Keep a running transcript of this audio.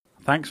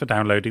Thanks for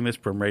downloading this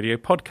Brum Radio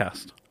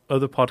podcast.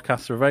 Other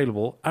podcasts are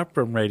available at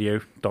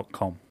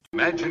brumradio.com.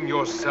 Imagine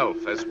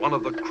yourself as one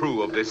of the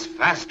crew of this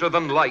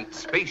faster-than-light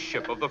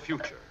spaceship of the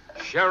future,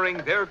 sharing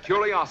their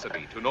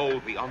curiosity to know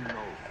the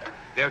unknown,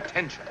 their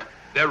tension,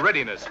 their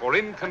readiness for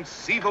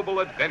inconceivable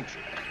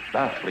adventures.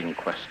 Baffling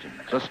questions,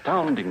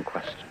 astounding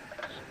questions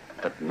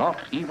that not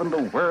even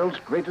the world's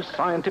greatest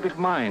scientific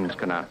minds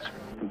can answer.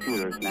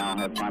 Computers now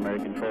have primary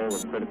control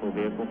of critical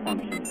vehicle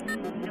functions.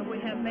 And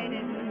we have made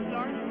it to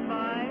start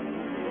 5, 4,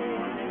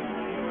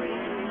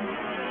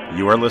 3.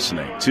 You are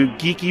listening to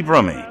Geeky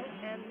Brummy.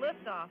 And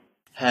liftoff.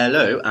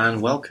 Hello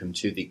and welcome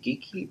to the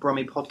Geeky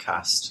Brummy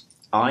podcast.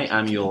 I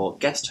am your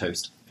guest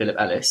host, Philip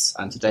Ellis,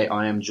 and today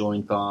I am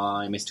joined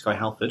by Mr. Guy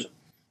Halford.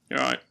 You're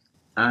right.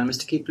 And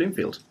Mr. Keith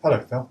Bloomfield.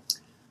 Hello, Phil.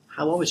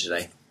 How are we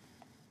today?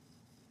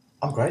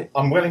 I'm great.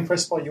 I'm well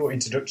impressed by your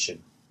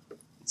introduction.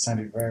 It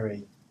sounded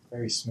very,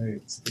 very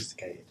smooth,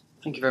 sophisticated.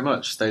 Thank you very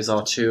much. Those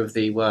are two of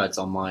the words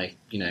on my,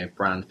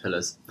 brand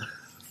pillars.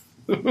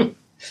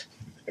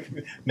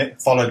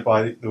 Followed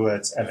by the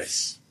words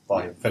Ellis,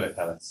 by Philip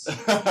Ellis.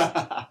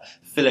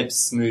 Philip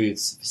Smooth,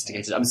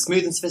 Sophisticated. I'm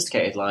smooth and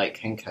sophisticated like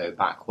Henko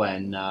back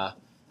when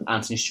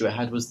Anthony Stewart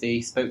Head was the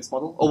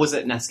spokesmodel. Or was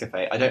it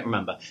Nescafe? I don't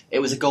remember. It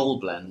was a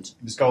gold blend.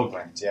 It was gold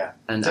blend, yeah.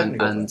 And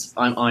I'm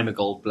a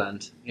gold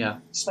blend, yeah.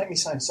 Just make me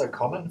sound so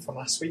common from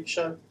last week's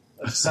show.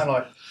 I just sound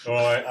like,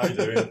 alright, how you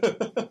doing?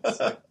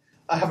 So,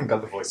 I haven't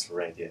got the voice for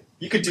radio.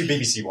 You could do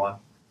BBC One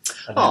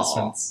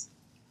announcements.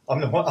 I'm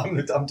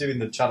doing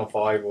the Channel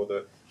 5 or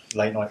the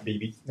late night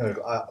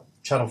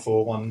Channel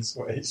 4 ones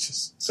where it's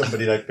just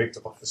somebody they picked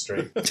up off the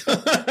street.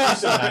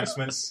 Some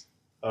announcements.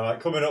 Alright,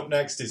 coming up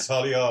next is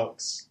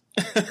Hollyoaks.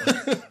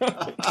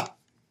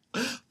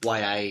 YA.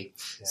 Yeah.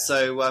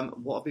 So,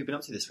 what have you been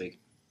up to this week?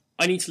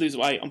 I need to lose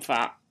weight. I'm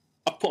fat.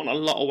 I've put on a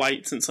lot of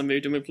weight since I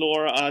moved in with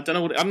Laura. I don't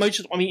know what I'm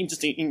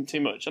eating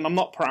too much, and I'm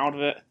not proud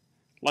of it.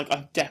 Like,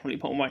 I've definitely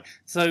put on weight.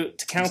 So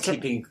to counter,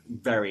 keeping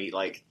very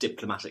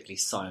diplomatically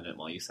silent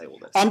while you say all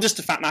this. I'm just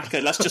a fat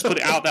knacker. Let's just put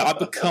it out there. I've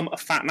become a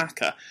fat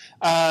knacker.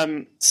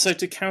 So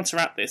to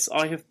counteract this,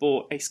 I have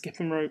bought a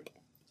skipping rope.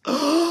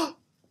 Oh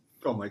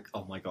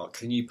my god!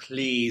 Can you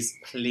please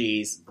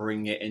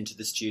bring it into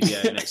the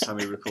studio next time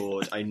we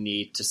record? I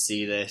need to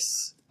see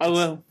this. I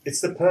will.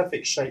 It's the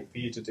perfect shape for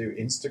you to do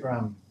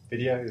Instagram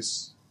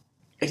videos.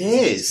 It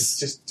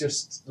is. It's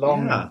just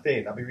long and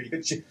thin. That'd be really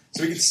good. So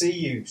we can see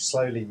you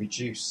slowly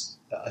reduce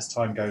as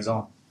time goes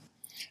on.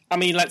 I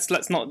mean, let's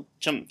not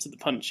jump to the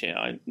punch here.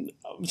 I'm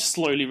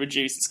slowly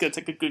reduce. It's going to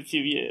take a good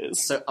few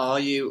years. So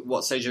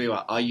what stage are you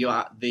at? Are you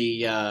at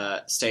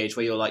the stage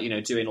where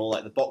you're doing all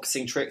the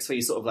boxing tricks where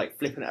you're sort of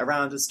flipping it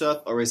around and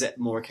stuff? Or is it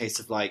more a case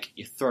of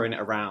you're throwing it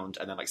around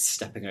and then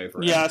stepping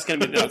over it? Yeah, it's going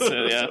to be that.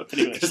 Yeah,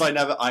 pretty much. Because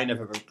I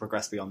never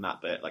progressed beyond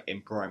that bit,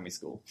 in primary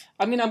school.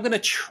 I mean, I'm going to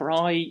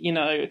try,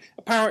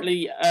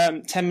 apparently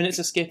 10 minutes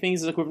of skipping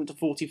is equivalent to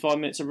 45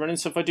 minutes of running.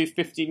 So if I do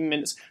 15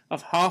 minutes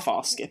of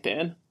half-hour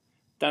skipping,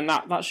 then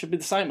that should be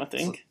the same, I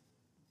think.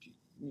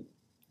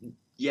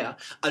 Yeah.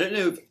 I don't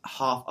know if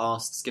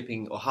half-assed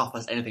skipping or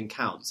half-assed anything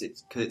counts.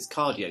 It's because it's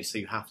cardio, so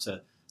you have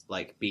to,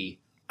 be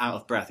out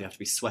of breath. You have to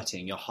be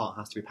sweating. Your heart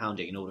has to be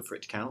pounding in order for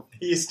it to count.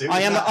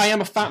 I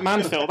am a fat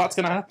man, Phil. That's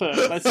going to happen.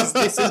 This is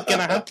going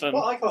to happen.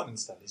 What I can't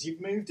understand is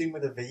you've moved in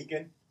with a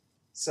vegan,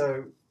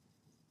 so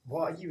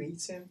what are you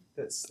eating?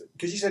 Because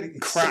you said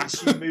crap.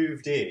 Since you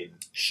moved in...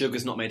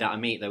 Sugar's not made out of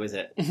meat, though, is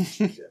it?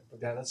 Yeah,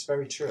 that's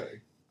very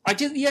true.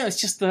 It's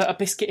just a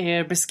biscuit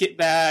here, a biscuit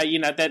there,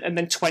 and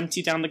then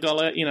 20 down the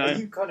gullet, Are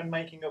you kind of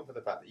making up for the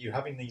fact that you're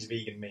having these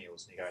vegan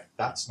meals and you're going,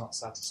 that's not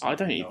satisfying? I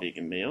don't eat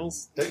vegan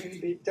meals. Don't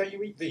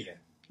you eat vegan?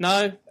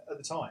 No. At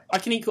the time?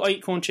 I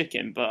eat corn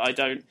chicken, but I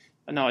don't...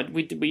 No,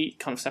 we eat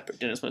kind of separate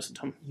dinners most of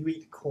the time. You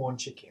eat corn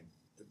chicken?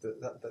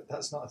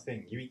 That's not a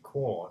thing. You eat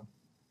corn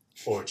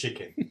or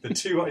chicken. The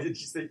two...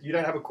 You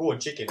don't have a corn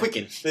chicken.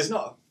 Quicken.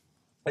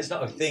 It's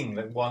not a thing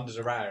that wanders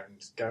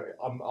around.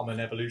 I'm an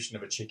evolution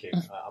of a chicken.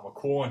 I'm a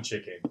corn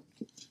chicken.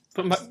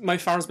 But Mo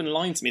Farah's been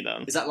lying to me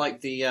then. Is that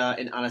like the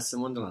in Alice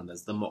in Wonderland?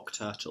 There's the mock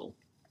turtle.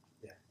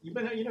 Yeah,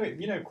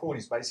 you know, corn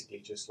is basically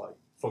just like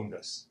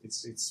fungus.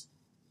 It's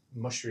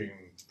mushroom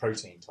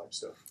protein type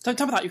stuff. Don't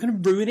tell me that. You're going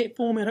to ruin it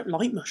for me. I don't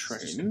like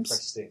mushrooms. It's just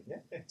compressed in. Yeah,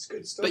 it's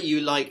good stuff. But you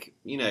like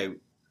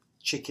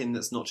chicken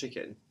that's not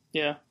chicken.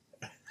 Yeah.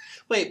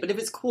 Wait, but if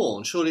it's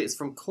corn, surely it's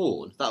from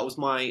corn. That was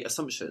my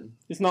assumption.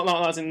 It's not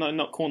as in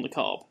not corn the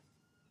carb.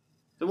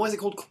 Then why is it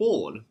called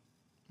corn?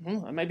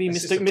 Maybe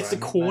Mr.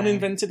 Corn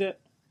invented it.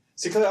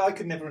 See, because I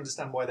could never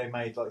understand why they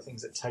made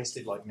things that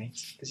tasted like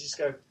meat. Because you just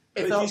go,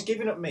 if you're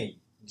giving up meat,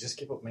 just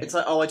give up meat. It's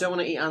I don't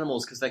want to eat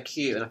animals because they're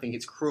cute and I think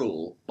it's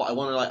cruel, but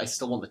I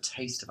still want the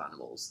taste of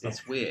animals.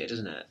 That's weird,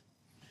 isn't it?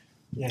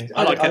 Yeah,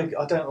 I like it.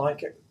 I don't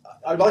like it.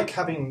 I like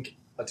having.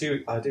 I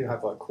do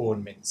have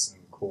corn mince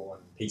and corn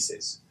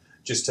pieces,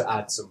 just to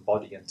add some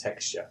body and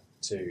texture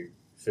to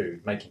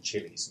food, making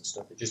chilies and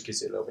stuff. It just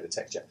gives it a little bit of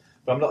texture.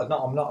 But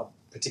I'm not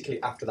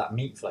particularly after that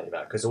meat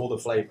flavour because all the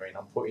flavouring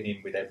I'm putting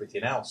in with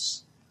everything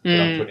else that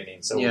I'm putting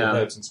in. So all Yeah. the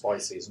herbs and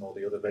spices and all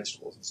the other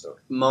vegetables and stuff.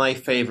 My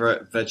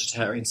favourite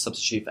vegetarian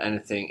substitute for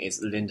anything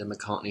is Linda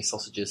McCartney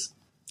sausages.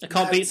 I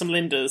can't beat some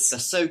Lindas. They're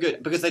so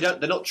good because they're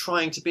not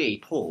trying to be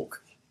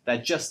pork. They're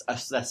just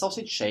they're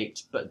sausage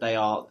shaped, but they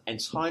are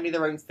entirely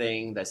their own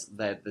thing. There's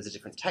a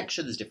different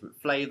texture, there's a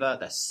different flavour.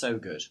 They're so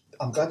good.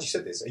 I'm glad you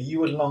said this. Are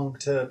you a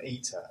long-term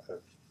eater of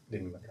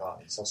Linda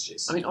McCartney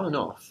sausages? I mean, on and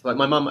off. Like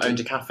my mum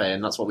owned a cafe,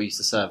 and that's what we used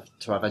to serve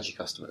to our veggie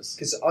customers.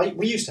 Because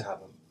we used to have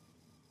them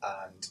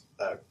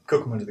and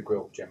cook them under the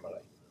grill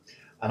generally,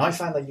 and I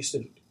found they used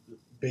to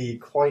be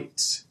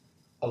quite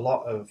a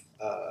lot of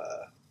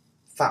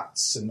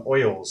fats and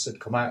oils had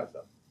come out of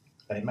them,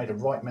 and it made a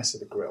right mess of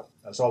the grill.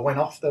 And so I went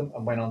off them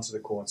and went on to the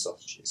corn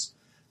sausages,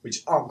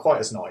 which aren't quite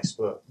as nice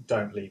but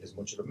don't leave as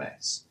much of a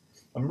mess.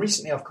 And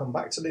recently I've come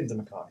back to Linda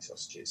McCartney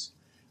sausages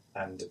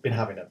and been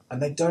having them,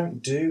 and they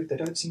don't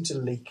seem to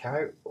leak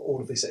out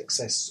all of this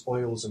excess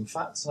oils and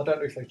fats, and I don't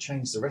know if they've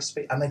changed the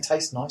recipe, and they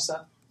taste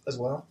nicer as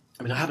well.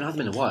 I mean, I haven't had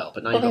them in a while,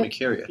 but now you've got me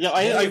curious. Yeah,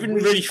 I haven't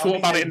really thought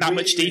about it in that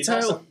much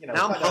detail.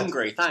 Now I'm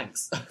hungry,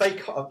 thanks.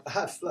 Fake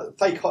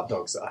hot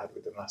dogs that I had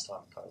with them last time,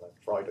 kind of like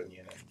fried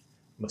onion and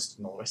mustard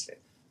and all the rest of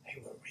it.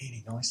 They were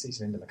really nice, these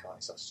Linda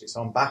McCartney sausages.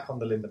 So I'm back on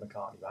the Linda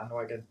McCartney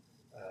bandwagon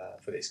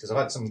for this, because I've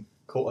had some,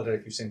 I don't know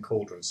if you've seen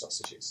cauldron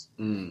sausages.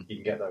 You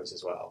can get those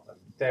as well. And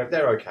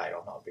they're okay.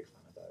 I'm not a big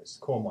fan of those.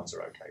 Corn ones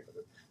are okay,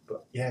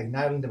 but yeah,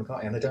 now Linda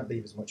McCartney, and they don't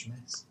leave as much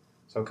mess.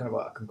 So I'm kind of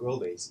like, I can grill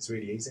these. It's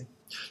really easy.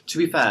 To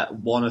be fair,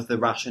 one of the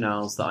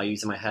rationales that I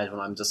use in my head when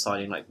I'm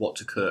deciding like what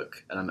to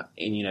cook, and I'm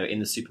in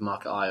the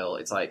supermarket aisle,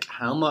 it's like,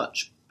 how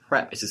much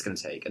prep is this going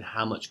to take, and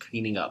how much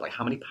cleaning up? Like,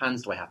 how many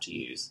pans do I have to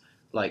use?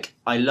 Like,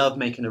 I love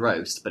making a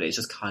roast, but it's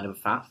just kind of a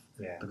faff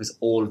because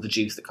all of the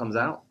juice that comes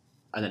out,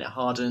 and then it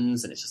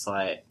hardens, and it's just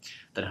like,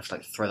 then I have to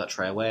like throw that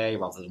tray away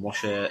rather than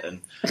wash it,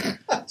 and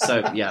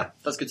so yeah,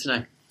 that's good to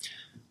know.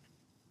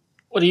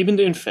 What have you been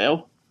doing,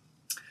 Phil?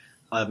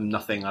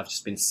 Nothing. I've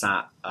just been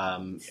sat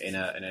in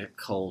a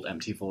cold,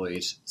 empty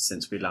void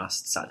since we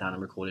last sat down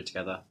and recorded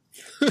together.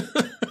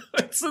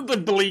 That's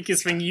the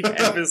bleakest thing you've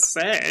ever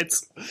said.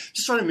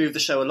 Just trying to move the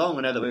show along.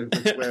 I know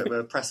that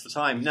we're pressed for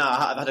time. No,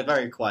 I've had a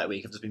very quiet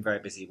week. I've just been very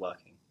busy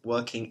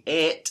working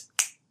it.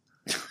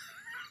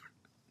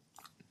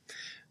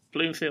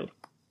 Bloomfield.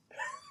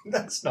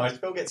 That's nice.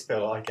 Phil gets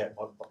Phil. I get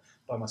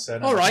by my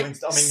surname. All right, I'm in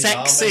the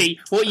sexy.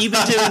 What you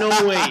been doing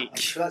all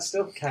week? That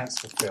still counts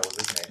for Phil,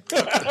 doesn't it?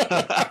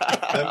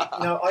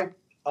 No,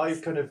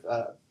 I've kind of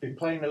been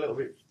playing a little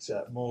bit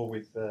more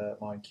with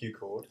my Q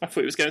chord. I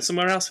thought he was going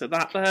somewhere else with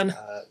that then.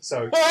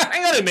 So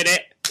hang on a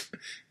minute.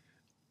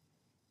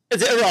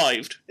 Has it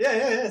arrived?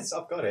 Yeah.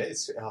 I've got it.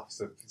 It's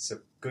a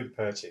good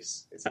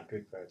purchase. It's a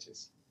good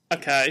purchase.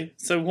 Okay,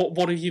 so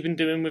what have you been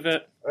doing with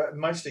it?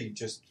 Mostly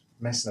just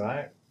messing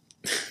about.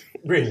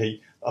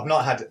 Really, I've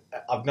not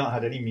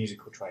had any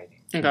musical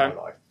training in my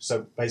life.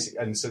 So basically,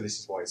 and so this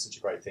is why it's such a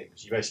great thing,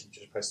 because you basically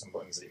just press some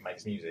buttons and it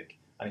makes music,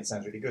 and it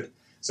sounds really good.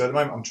 So at the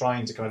moment, I'm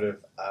trying to kind of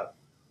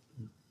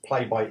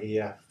play by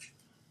ear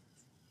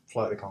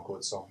Flight of the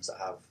Conchords songs that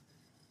have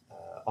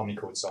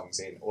Omnichord songs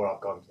in, or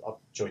I've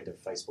joined a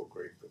Facebook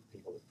group with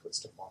people that put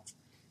stuff on.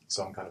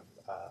 So I'm kind of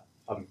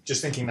I'm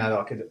just thinking now that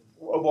I could. At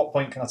what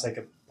point can I take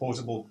a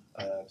portable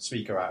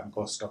speaker out and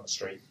busk on the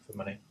street for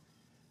money?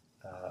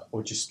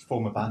 Or just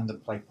form a band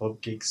and play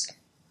pub gigs.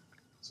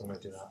 So I'm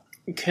going to do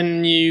that.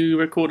 Can you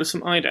record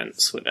some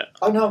idents with it?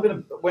 Oh no, I'm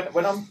going to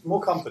when I'm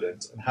more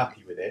confident and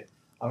happy with it,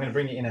 I'm going to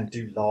bring it in and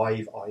do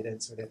live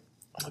idents with it.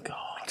 Oh my god,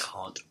 I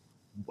can't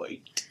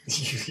wait.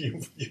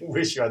 you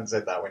wish you hadn't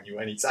said that when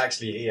it's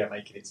actually here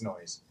making its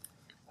noise.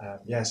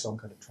 So I'm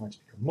kind of trying to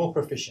become more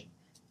proficient.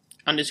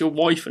 And is your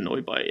wife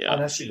annoyed by it? I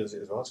know she loves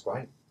it as well. It's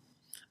great.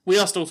 We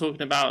are still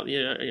talking about the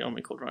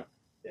Omnichord, right?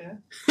 Yeah.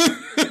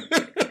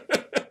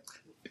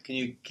 Can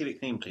you keep it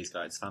clean, please,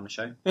 guys? Family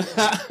show.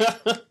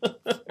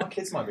 My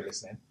kids might be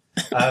listening.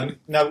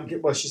 No,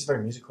 well, she's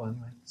very musical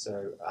anyway,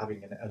 so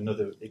having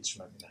another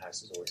instrument in the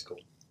house is always cool.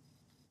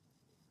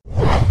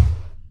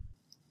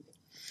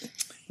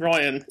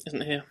 Ryan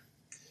isn't here.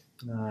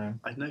 No.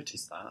 I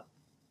noticed that.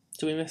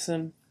 Do we miss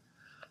him?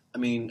 I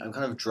mean, I'm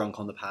kind of drunk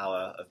on the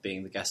power of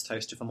being the guest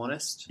host, if I'm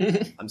honest.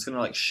 I'm just going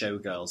to,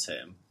 showgirls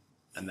him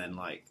and then,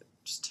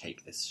 just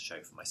take this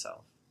show for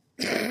myself.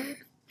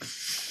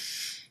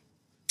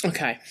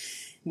 Okay,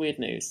 weird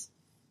news.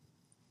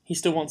 He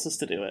still wants us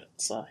to do it,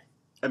 so...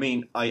 I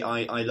mean,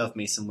 I love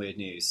me some weird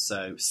news,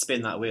 so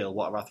spin that wheel.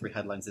 What are our 3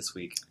 headlines this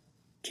week?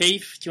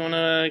 Keith, do you want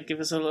to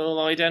give us a little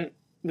ident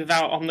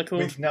without Omnichord?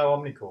 With no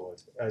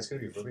Omnichord. It's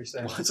going to be rubbish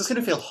then. It's just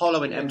going to feel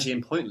hollow and empty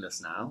and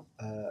pointless now.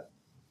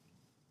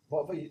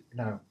 What about you?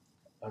 No.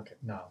 Okay,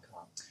 no,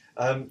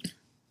 I can't.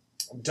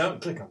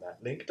 Don't click on that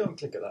link. Don't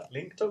click on that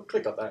link. Don't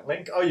click on that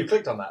link. Oh, you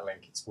clicked on that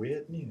link. It's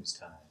weird news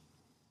time.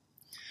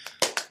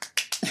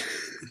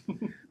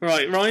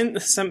 Right, Ryan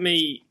sent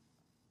me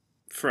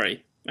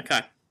 3. Okay.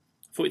 I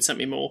thought he'd sent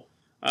me more.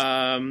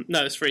 No,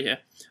 there's 3 here.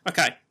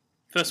 Okay,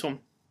 first one.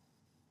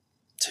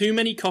 Too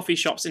many coffee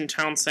shops in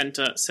town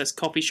centre, says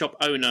coffee shop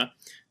owner,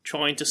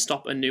 trying to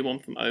stop a new one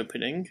from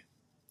opening.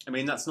 I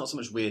mean, that's not so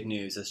much weird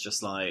news as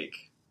just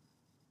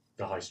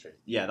The High Street.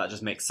 Yeah, that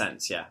just makes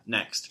sense. Yeah.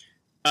 Next.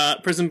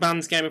 Prison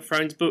bans Game of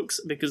Thrones books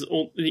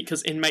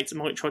because inmates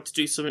might try to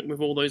do something with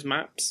all those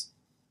maps.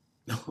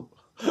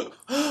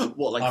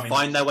 What, like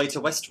find their way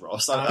to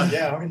Westeros?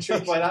 Yeah, I'm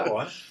intrigued by that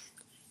one.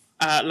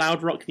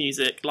 Loud rock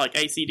music like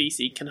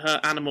AC/DC can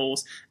hurt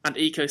animals and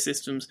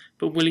ecosystems,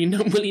 but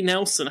Willie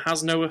Nelson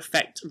has no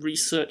effect,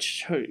 research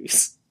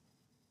shows.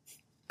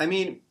 I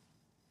mean,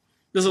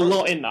 there's a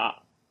lot in that.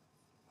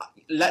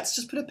 Let's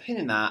just put a pin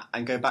in that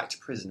and go back to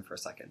prison for a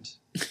second.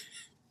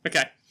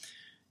 Okay.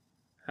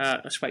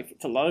 Let's wait for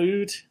it to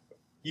load.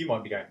 You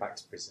might be going back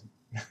to prison.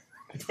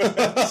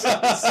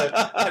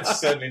 I've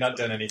certainly not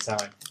done any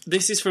time.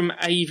 This is from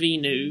AV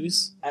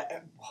News.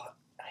 What?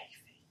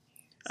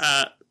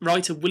 AV?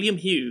 Writer William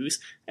Hughes,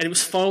 and it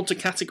was filed to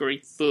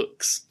category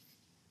books.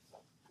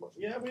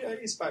 Yeah,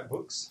 it's about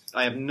books.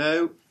 I have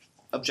no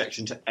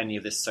objection to any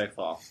of this so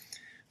far.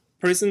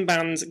 Prison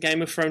bans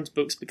Game of Thrones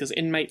books because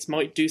inmates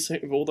might do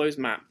something with all those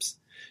maps.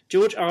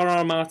 George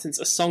R.R. Martin's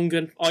A Song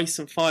and Ice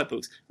and Fire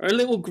books are a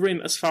little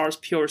grim as far as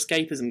pure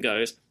escapism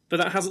goes, but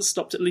that hasn't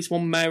stopped at least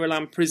one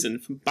Maryland prison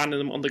from banning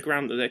them on the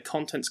ground that their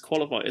contents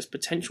qualify as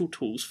potential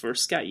tools for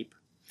escape.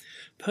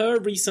 Per a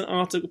recent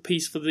article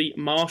piece for the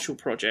Marshall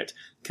Project,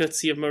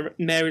 courtesy of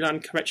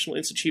Maryland Correctional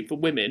Institute for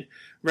Women,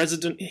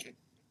 resident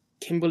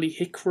Kimberly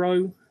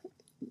Hickrow...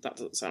 That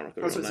doesn't sound like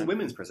a real So it's name. a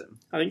women's prison?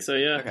 I think so,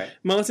 yeah. Okay.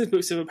 Martin's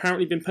books have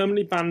apparently been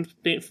permanently banned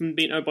from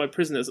being owned by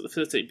prisoners at the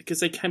facility because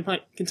they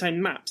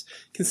contain maps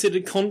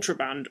considered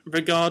contraband,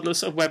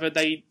 regardless of whether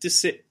they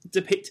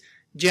depict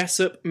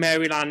Jessup,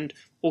 Maryland,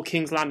 or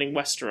King's Landing,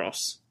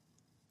 Westeros.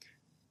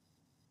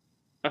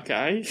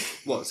 Okay.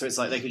 What? So it's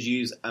like they could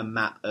use a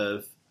map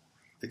of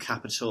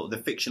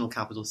the fictional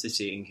capital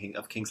city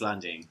of King's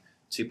Landing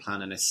to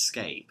plan an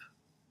escape.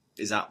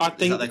 Is that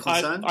their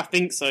concern? I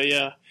think so,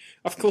 yeah.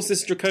 Of course,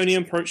 this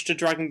draconian approach to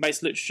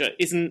dragon-based literature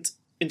isn't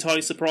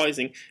entirely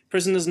surprising,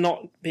 prisoners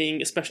not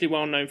being especially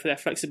well known for their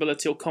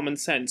flexibility or common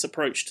sense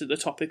approach to the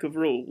topic of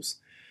rules.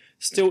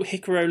 Still,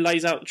 Hickrow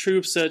lays out the true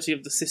absurdity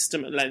of the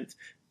system at length,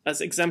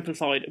 as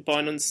exemplified by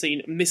an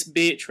unseen Miss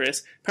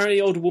Beatrice, apparently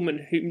an old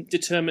woman who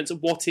determines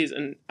what is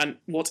and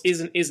what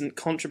is and isn't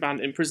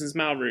contraband in prison's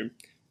mailroom.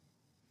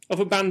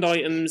 Other banned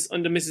items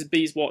under Mrs.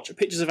 B's watch are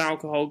pictures of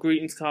alcohol,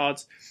 greetings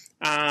cards,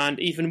 and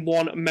even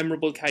one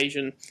memorable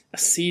occasion, a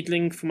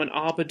seedling from an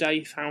Arbor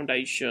Day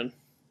foundation.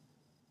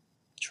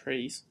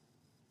 Trees.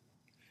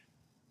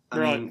 I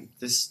mean,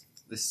 this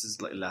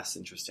is like less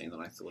interesting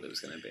than I thought it was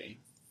going to be.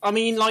 I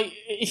mean, like,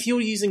 if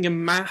you're using a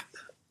map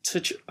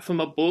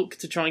from a book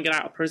to try and get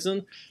out of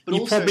prison, but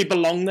you probably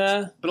belong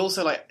there. But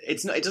also, like,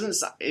 it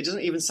doesn't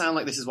even sound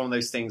like this is one of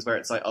those things where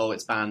it's like, oh,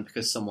 it's banned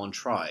because someone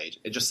tried.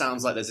 It just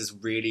sounds like there's this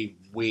really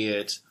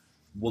weird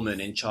woman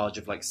in charge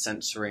of like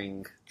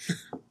censoring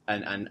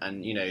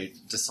and you know,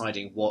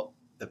 deciding what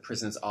the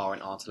prisoners are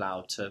and aren't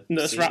allowed to.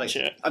 Nurse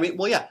Ratched. Like, I mean,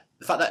 well, yeah,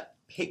 the fact that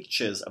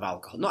pictures of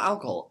alcohol, not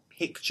alcohol,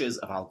 pictures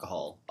of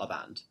alcohol are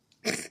banned.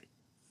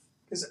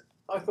 Because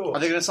I thought, are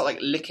they going to start like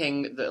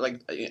licking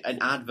an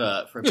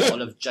advert for a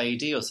bottle of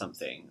JD or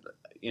something?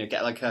 You know,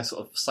 get like a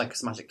sort of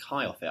psychosomatic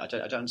high off it. I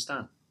don't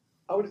understand.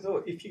 I would have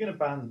thought if you're going to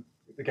ban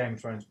the Game of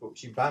Thrones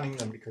books, you're banning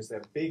them because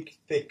they're big,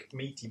 thick,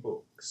 meaty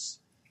books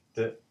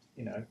that,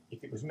 you know,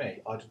 if it was me,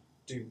 I've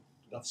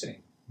seen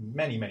it in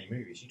many, many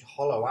movies, you'd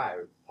hollow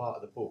out part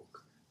of the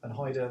book and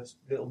hide a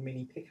little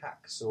mini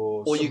pickaxe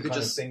or some kind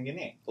of thing in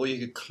it. Or you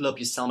could club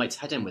your cellmate's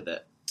head in with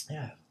it.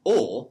 Yeah.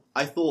 Or,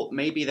 I thought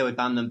maybe they would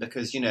ban them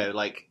because, you know,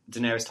 like,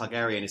 Daenerys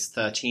Targaryen is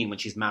 13 when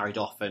she's married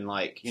off and,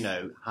 like, you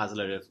know, has a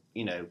load of,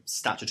 you know,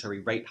 statutory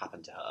rape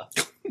happen to her.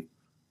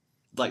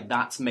 Like,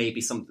 that's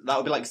maybe that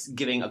would be like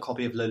giving a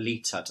copy of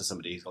Lolita to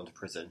somebody who's gone to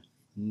prison.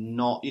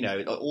 Not, you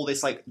know, all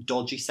this, like,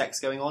 dodgy sex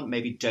going on.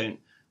 Maybe don't,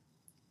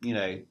 you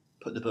know,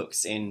 put the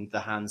books in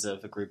the hands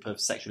of a group of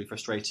sexually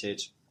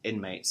frustrated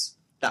inmates.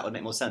 That would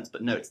make more sense.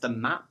 But no, it's the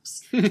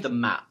maps. The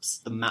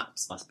maps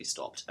must be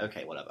stopped.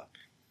 Okay, whatever.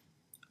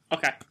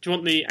 Okay, do you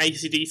want the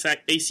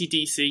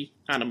AC/DC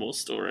animal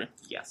story?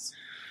 Yes.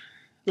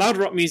 Loud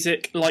rock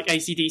music, like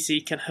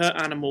AC/DC, can hurt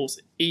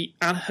animals'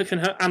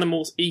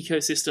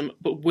 ecosystem,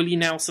 but Willie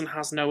Nelson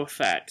has no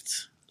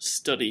effect.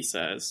 Study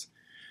says.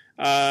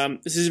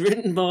 This is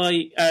written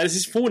by. This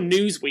is for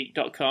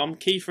Newsweek.com.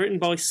 Keith, written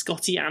by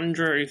Scotty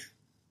Andrew.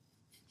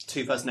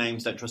 2 first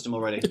names. Don't trust him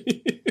already.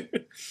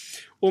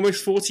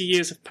 Almost 40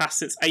 years have passed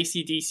since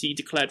AC/DC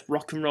declared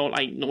rock and roll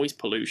ain't noise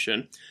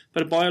pollution,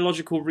 but a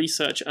biological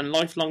researcher and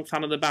lifelong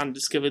fan of the band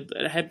discovered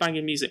that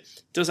headbanging music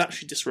does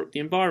actually disrupt the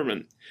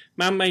environment.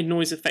 Man-made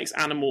noise affects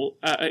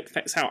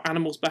how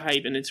animals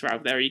behave and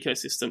interact with their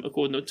ecosystem,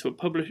 according to a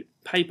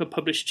paper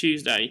published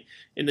Tuesday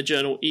in the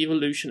journal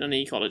Evolution and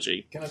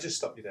Ecology. Can I just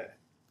stop you there?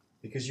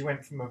 Because you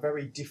went from a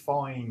very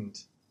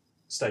defined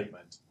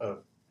statement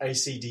of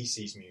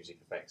AC/DC's music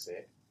affects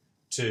it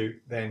to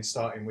then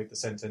starting with the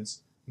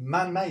sentence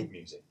man-made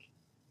music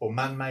or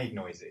man-made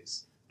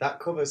noises. That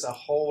covers a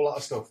whole lot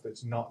of stuff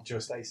that's not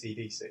just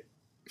AC/DC.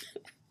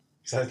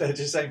 So they're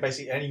just saying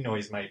basically any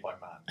noise made by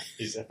man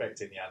is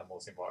affecting the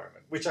animal's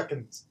environment, which I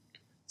can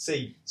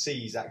see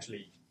is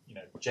actually, you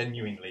know,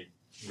 genuinely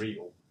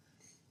real.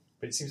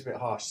 But it seems a bit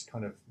harsh to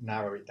kind of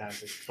narrow it down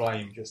to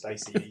blame just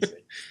AC/DC.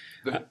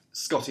 But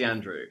Scotty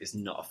Andrew is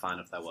not a fan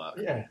of their work.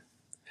 Yeah.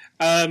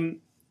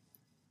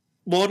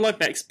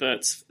 Wildlife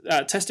experts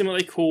testing what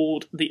they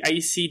called the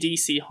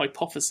AC/DC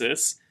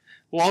hypothesis.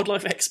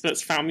 Wildlife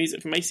experts found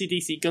music from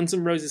AC/DC, Guns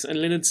N' Roses, and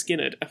Lynyrd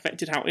Skynyrd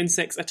affected how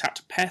insects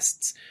attacked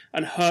pests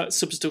and hurt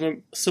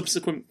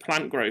subsequent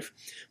plant growth,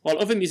 while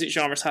other music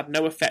genres had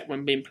no effect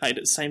when being played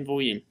at the same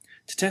volume.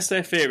 To test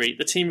their theory,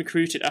 the team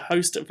recruited a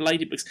host of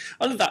ladybugs.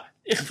 I love that.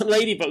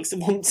 Ladybugs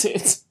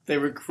wanted. They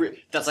recruit.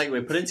 That's like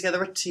we're putting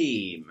together a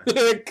team.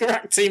 A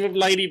crack team of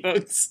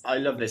ladybugs. I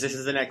love this. This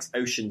is the next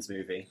Ocean's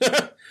movie.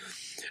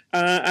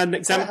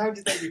 And How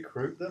did they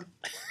recruit them?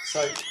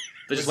 So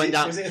They just went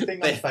down. Was it a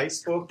thing on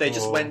Facebook? They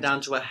just went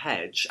down to a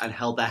hedge and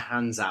held their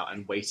hands out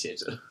and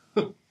waited.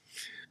 Recruited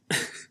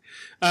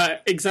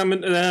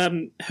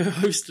a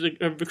host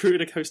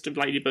of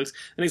ladybugs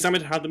and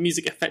examined how the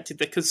music affected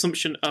their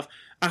consumption of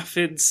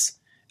aphids,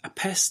 a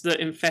pest that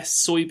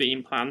infests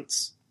soybean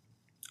plants.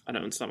 I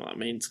don't understand what that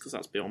means because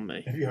that's beyond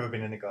me. Have you ever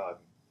been in a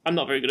garden? I'm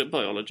not very good at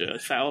biology. I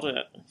failed it.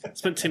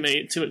 Spent too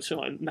much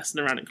time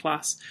messing around in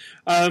class.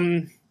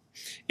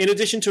 In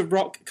addition to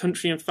rock,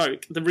 country and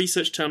folk, the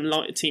research team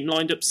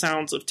lined up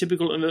sounds of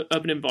typical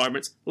urban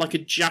environments like a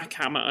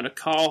jackhammer and a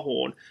car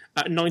horn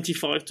at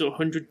 95 to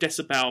 100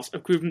 decibels,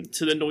 equivalent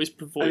to the noise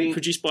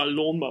produced by a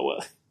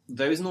lawnmower.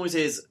 Those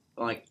noises,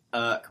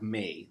 irk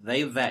me.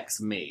 They vex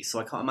me, so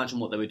I can't imagine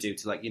what they would do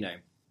to,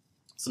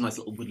 some nice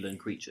little woodland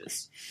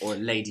creatures or a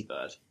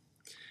ladybird.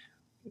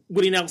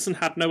 Willie Nelson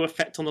had no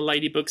effect on the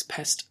ladybug's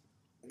pest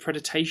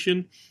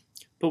predation.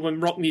 But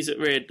when rock music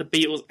reared, the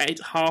Beatles ate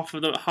half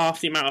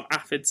the amount of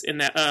aphids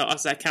in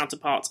as their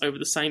counterparts over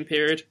the same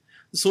period.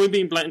 The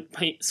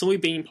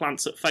soybean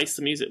plants that faced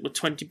the music were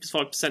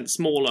 25%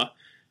 smaller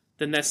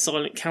than their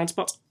silent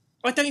counterparts.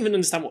 I don't even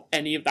understand what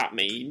any of that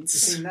means. You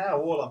see, now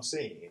all I'm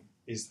seeing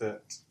is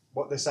that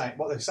what they're saying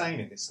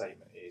in this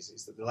statement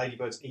is that the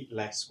ladybirds eat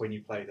less when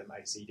you play them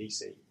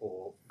AC/DC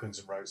or Guns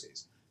N'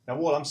 Roses. Now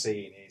all I'm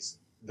seeing is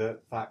the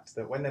fact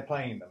that when they're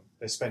playing them,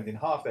 they're spending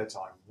half their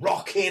time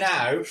rocking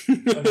out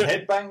and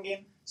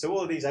headbanging. So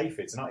all of these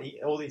aphids,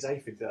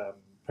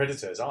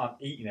 predators aren't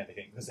eating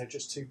anything because they're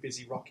just too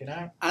busy rocking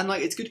out. And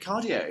it's good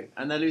cardio,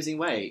 and they're losing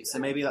weight. So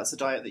maybe that's a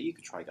diet that you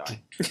could try,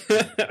 Guy.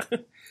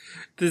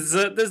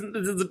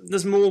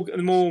 There's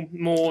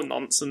more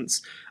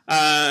nonsense,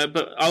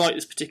 but I like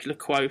this particular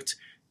quote.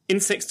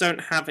 Insects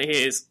don't have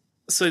ears,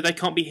 so they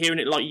can't be hearing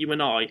it like you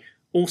and I.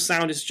 All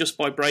sound is just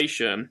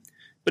vibration.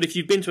 But if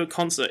you've been to a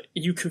concert,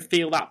 you can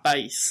feel that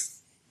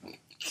bass. You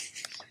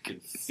can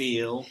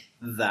feel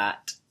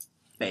that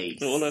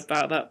bass. All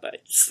about that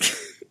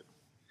bass.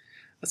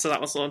 So that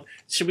was on.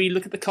 Should we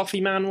look at the Coffee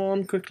Man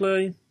one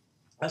quickly?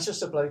 That's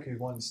just a bloke who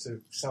wants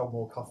to sell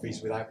more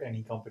coffees without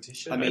any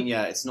competition. I mean,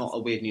 yeah, it's not a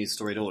weird news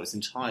story at all. It's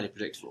entirely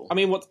predictable. I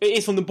mean, it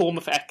is from the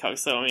Bournemouth Echo,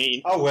 so I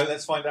mean... Oh, well,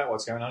 let's find out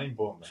what's going on in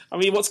Bournemouth. I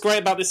mean, what's great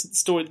about this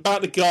story,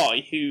 about the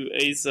guy who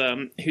is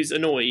who's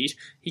annoyed,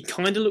 he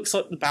kind of looks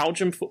like the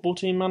Belgian football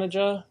team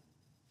manager.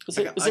 Was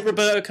it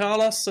Roberto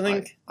Carlos, I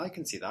think? I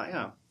can see that,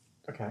 yeah.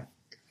 Okay.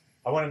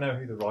 I want to know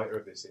who the writer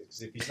of this is,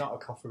 because if he's not a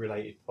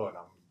coffee-related pun,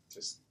 I'm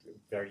just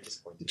very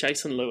disappointed.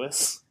 Jason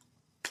Lewis.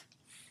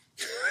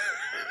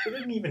 They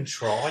didn't even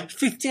try.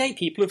 58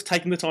 people have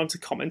taken the time to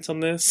comment on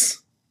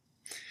this.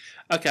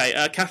 Okay,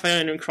 a cafe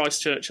owner in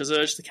Christchurch has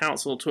urged the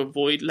council to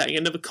avoid letting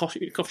another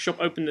coffee shop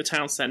open in the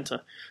town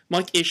centre.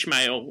 Mike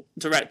Ishmael,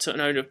 director and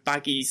owner of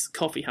Baggy's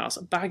Coffee House,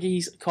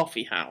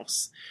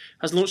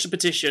 has launched a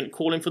petition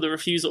calling for the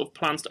refusal of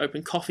plans to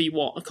open Coffee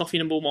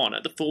Number 1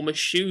 at the former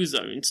Shoe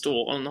Zone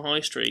store on the High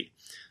Street.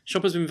 The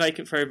shop has been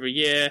vacant for over a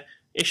year.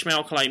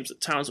 Ishmael claims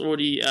that the town's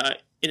already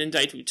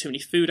inundated with too many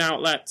food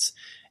outlets.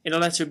 In a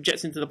letter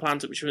objecting to the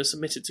plans which were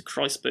submitted to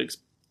Christchurch's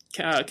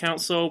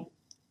council,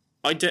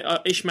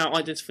 Ishmael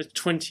identified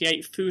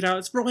 28 food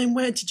outlets. Ryan,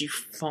 where did you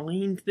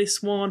find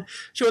this one?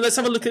 Sure, let's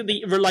have a look at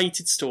the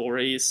related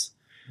stories.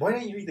 Why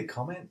don't you read the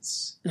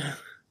comments?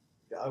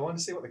 I want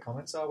to see what the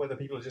comments are, whether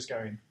people are just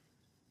going...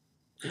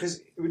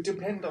 Because it would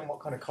depend on what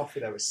kind of coffee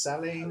they were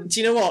selling.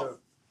 Do you know what?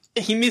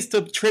 He missed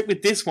a trick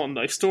with this one,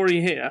 though. Story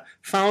here.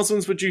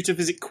 Thousands were due to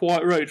visit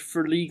Quiet Road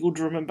for a legal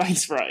drum and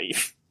bass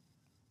rave.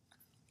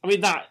 I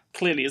mean, that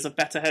clearly is a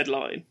better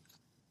headline.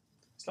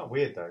 It's not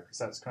weird, though, because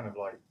that's kind of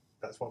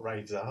that's what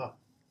raves are.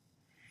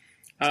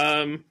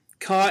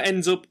 Car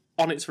ends up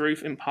on its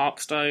roof in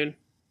Parkstone.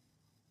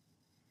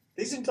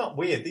 These are not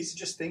weird. These are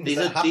just things These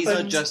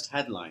are just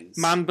headlines.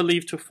 Man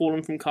believed to have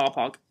fallen from car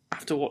park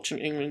after watching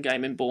England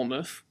game in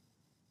Bournemouth.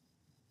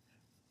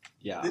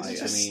 Yeah, These are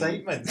just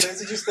statements.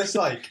 These are just this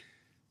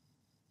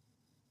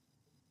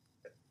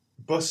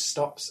bus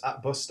stops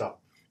at bus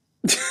stop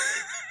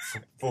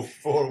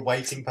for a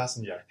waiting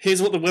passenger.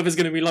 Here's what the weather's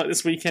going to be like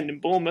this weekend in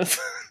Bournemouth.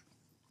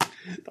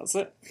 That's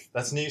it.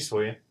 That's news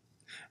for you.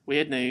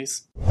 Weird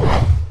news.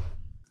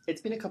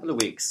 It's been a couple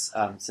of weeks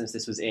since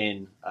this was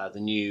in the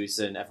news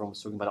and everyone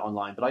was talking about it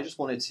online, but I just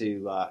wanted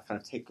to kind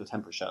of take the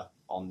temperature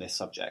on this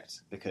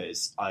subject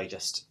because I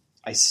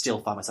still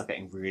find myself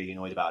getting really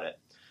annoyed about it.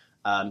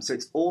 So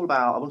it's all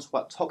about, I want to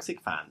talk about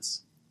toxic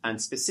fans.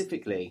 And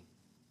specifically,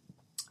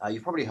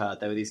 you've probably heard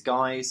there were these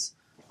guys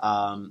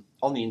on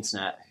the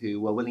internet who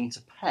were willing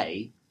to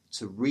pay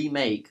to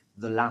remake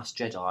The Last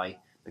Jedi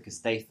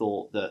because they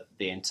thought that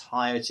the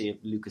entirety of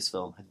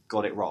Lucasfilm had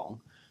got it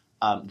wrong.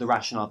 The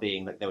rationale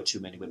being that there were too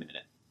many women in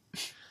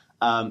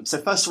it. So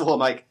first of all, I'm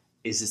like,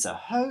 is this a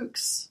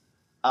hoax?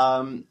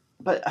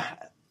 But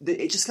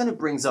it just kind of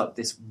brings up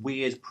this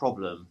weird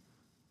problem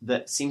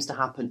that seems to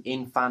happen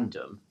in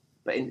fandom,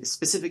 but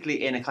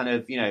specifically in a kind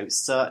of,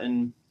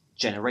 certain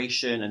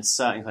generation and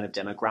certain kind of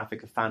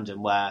demographic of fandom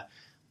where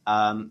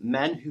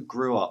men who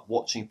grew up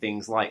watching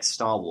things like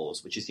Star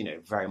Wars, which is,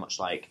 very much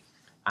like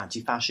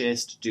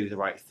anti-fascist, do the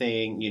right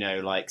thing,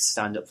 like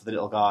stand up for the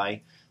little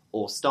guy,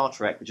 or Star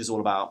Trek, which is all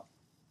about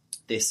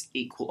this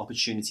equal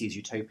opportunities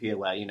utopia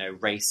where,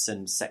 race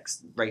and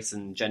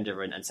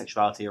gender and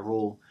sexuality are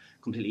all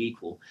completely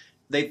equal.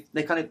 They've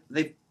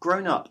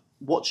grown up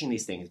watching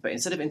these things, but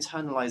instead of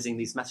internalizing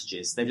these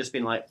messages, they've just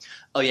been like,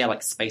 oh yeah,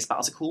 like space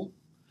battles are cool.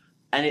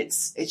 And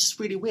it's just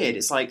really weird.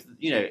 It's like,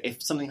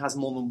 if something has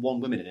more than one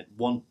woman in it,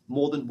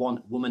 more than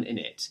one woman in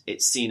it,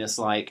 it's seen as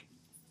like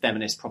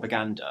feminist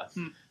propaganda.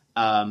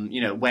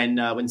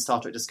 When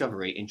Star Trek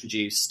Discovery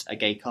introduced a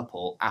gay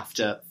couple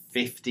after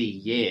 50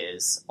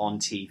 years on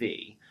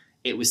TV,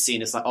 it was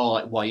seen as like, oh,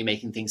 like, why are you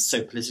making things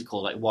so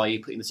political? Like, why are you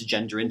putting this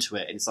agenda into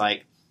it? And it's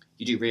like,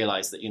 you do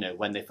realise that,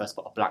 when they first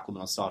put a black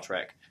woman on Star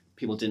Trek,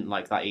 people didn't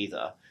like that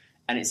either.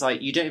 And it's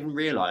like, you don't even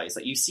realise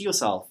that you see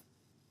yourself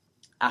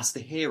as the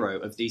hero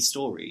of these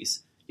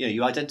stories.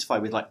 You identify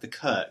with like the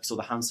Kirks or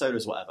the Han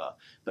Solos, whatever,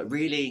 but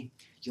really,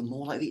 you're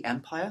more like the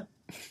Empire.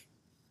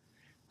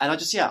 And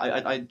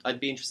I'd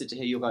be interested to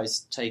hear your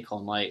guys' take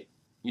on like,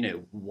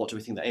 what do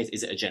we think that is?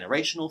 Is it a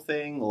generational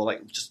thing, or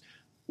like just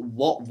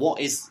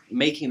what is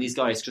making these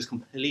guys just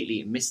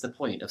completely miss the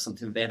point of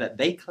something there that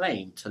they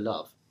claim to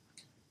love?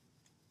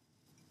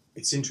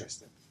 It's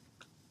interesting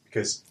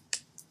because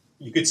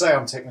you could say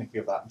I'm technically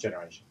of that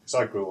generation because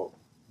I grew up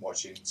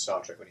watching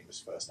Star Trek when it was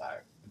first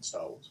out and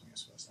Star Wars when it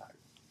was first out.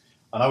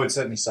 And I would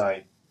certainly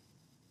say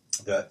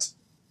that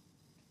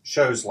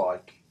shows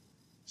like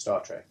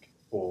Star Trek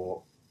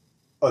or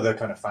other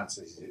kind of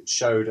fantasies, it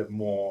showed a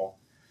more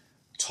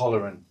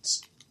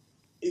tolerant,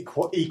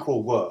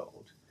 equal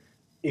world,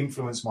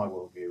 influenced my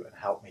worldview and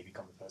helped me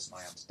become the person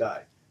I am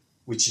today.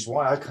 Which is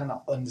why I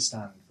cannot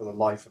understand for the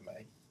life of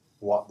me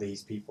what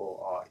these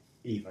people are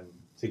even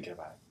thinking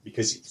about.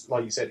 Because, it's,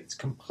 like you said, it's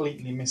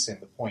completely missing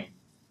the point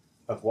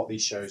of what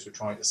these shows were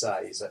trying to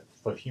say, is that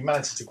for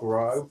humanity to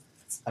grow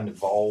and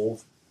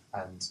evolve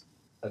and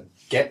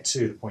get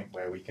to the point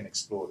where we can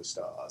explore the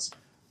stars,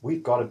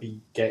 we've got to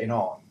be getting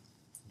on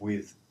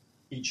with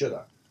each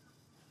other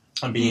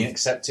and being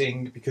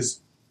accepting, because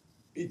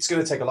it's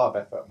going to take a lot of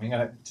effort. We're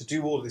going to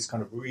do all of this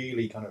kind of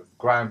really kind of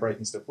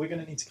groundbreaking stuff. We're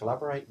going to need to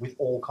collaborate with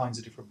all kinds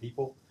of different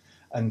people,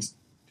 and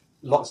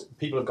lots of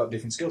people have got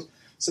different skills.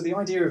 So the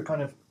idea of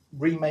kind of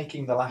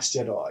remaking The Last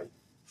Jedi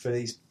for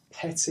these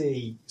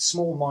petty,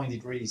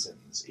 small-minded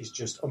reasons is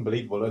just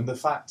unbelievable. And the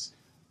fact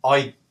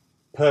I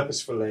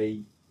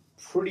purposefully,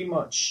 pretty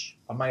much,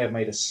 I may have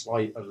made a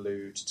slight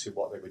allude to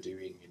what they were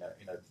doing, in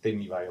a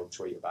thinly veiled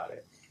tweet about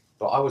it,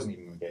 but I wasn't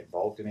even going to get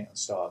involved in it and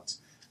start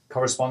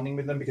corresponding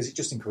with them because it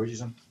just encourages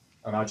them.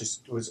 And I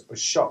just was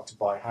shocked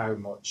by how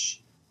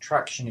much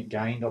traction it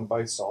gained on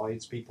both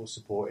sides, people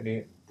supporting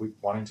it,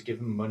 wanting to give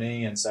them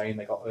money and saying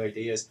they got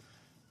ideas.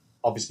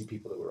 Obviously,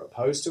 people that were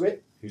opposed to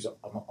it,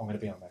 I'm going to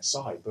be on their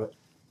side, but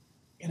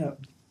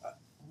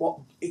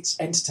it's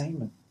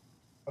entertainment.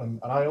 And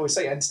I always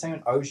say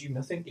entertainment owes you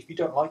nothing. If you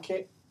don't like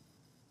it,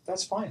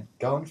 that's fine.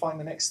 Go and find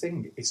the next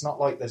thing. It's not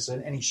like there's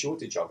any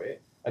shortage of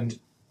it. And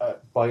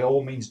by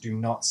all means, do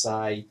not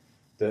say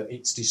that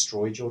it's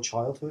destroyed your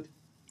childhood,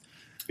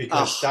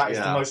 because that is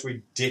the most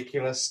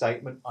ridiculous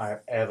statement I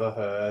have ever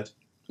heard.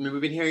 I mean,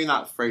 we've been hearing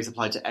that phrase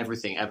applied to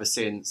everything ever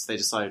since they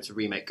decided to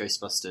remake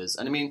Ghostbusters.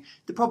 And I mean,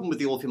 the problem with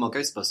the all-female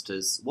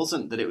Ghostbusters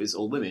wasn't that it was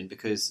all women,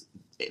 because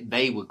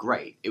they were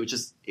great. It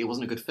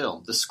wasn't a good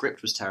film. The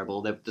script was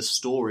terrible. The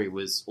story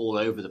was all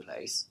over the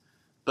place.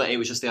 But it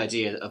was just the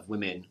idea of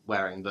women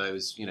wearing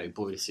those,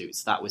 boiler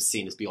suits that was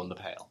seen as beyond the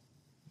pale.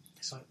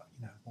 So,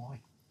 why?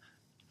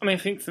 I mean, I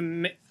think for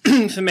me,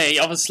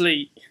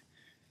 obviously,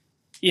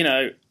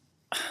 I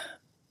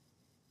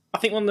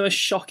think one of the most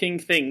shocking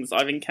things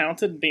I've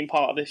encountered being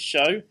part of this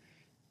show,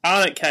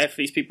 I don't care if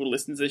these people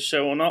listen to this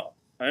show or not,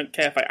 I don't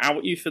care if I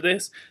out you for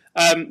this,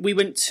 we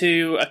went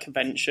to a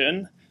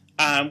convention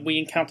and we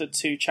encountered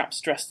two chaps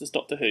dressed as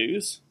Doctor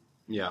Who's.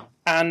 Yeah.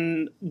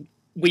 And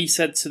we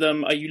said to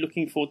them, are you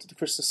looking forward to the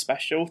Christmas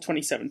special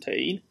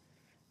 2017?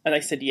 And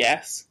they said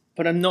yes,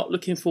 but I'm not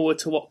looking forward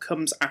to what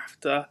comes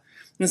after.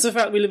 And it's the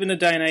fact we live in a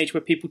day and age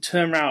where people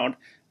turn around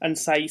and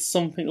say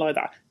something like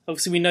that.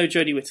 Obviously, we know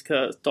Jodie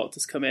Whittaker's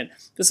Doctor's come in.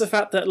 There's the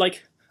fact that,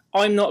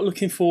 I'm not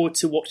looking forward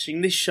to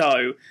watching this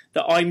show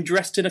that I'm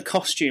dressed in a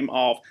costume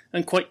of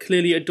and quite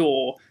clearly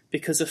adore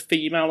because a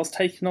female has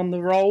taken on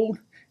the role.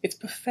 It's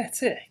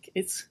pathetic.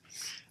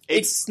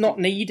 it's not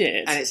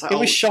needed. And it's like, it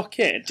was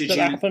shocking that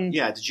happened.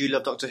 Yeah, did you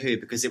love Doctor Who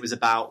because it was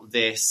about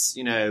this,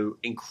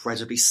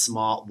 incredibly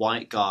smart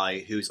white guy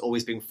who's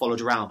always being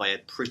followed around by a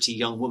pretty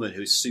young woman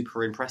who's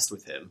super impressed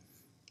with him?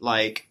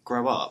 Like,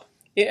 grow up.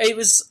 It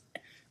was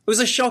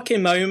a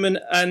shocking moment,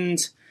 and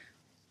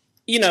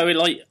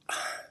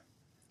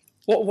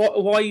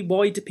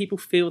why do people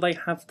feel they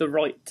have the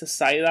right to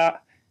say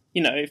that?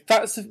 If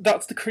that's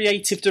the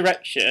creative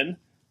direction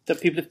that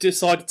people have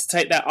decided to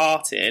take their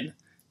art in,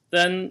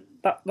 then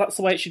that's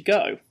the way it should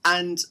go.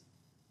 And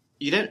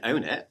you don't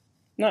own it.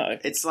 No.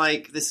 It's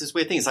like, this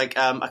weird thing. It's like,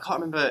 I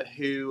can't remember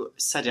who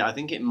said it. I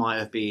think it might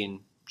have been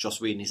Joss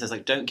Whedon. He says,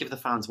 like, don't give the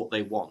fans what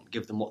they want,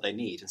 give them what they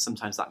need. And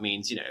sometimes that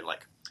means,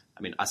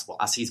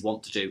 as he's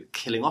wont to do,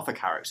 killing off a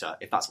character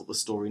if that's what the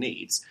story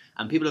needs.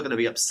 And people are going to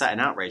be upset and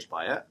outraged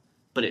by it,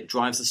 but it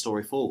drives the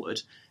story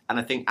forward. And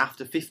I think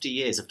after 50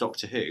 years of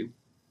Doctor Who,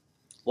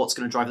 what's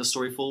going to drive the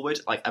story forward?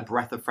 Like a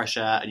breath of fresh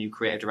air, a new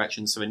creative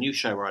direction, so a new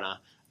showrunner,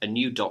 a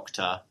new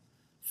Doctor,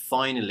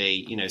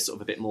 finally, sort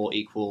of a bit more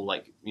equal,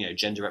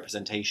 gender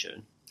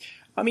representation.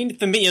 I mean,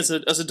 for me as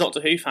a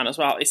Doctor Who fan as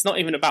well, it's not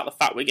even about the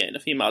fact we're getting a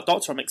female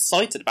Doctor. I'm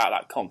excited about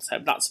that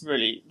concept. That's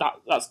really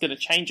that's going to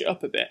change it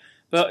up a bit.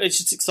 But it's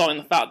just exciting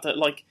the fact that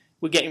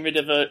we're getting rid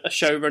of a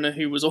showrunner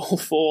who was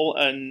awful,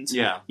 and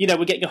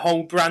we're getting a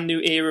whole brand new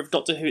era of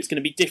Doctor Who. It's going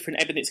to be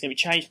different. Everything's going to be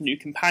changed. New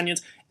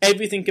companions.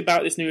 Everything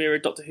about this new era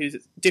of Doctor Who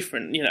is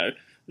different.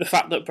 The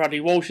fact that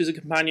Bradley Walsh is a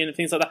companion and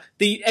things like that.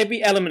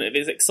 Every element of it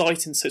is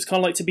exciting. So it's kind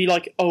of like to be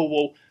like, oh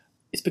well,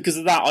 it's because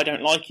of that I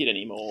don't like it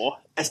anymore.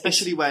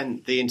 Especially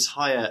when the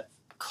entire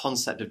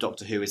concept of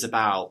Doctor Who is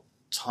about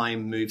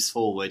time moves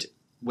forward.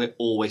 We're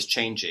always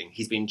changing.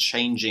 He's been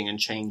changing and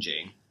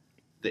changing.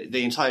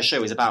 The entire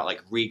show is about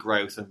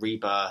regrowth and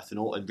rebirth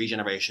and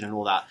regeneration and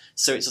all that.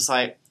 So it's just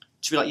to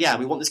be like, yeah,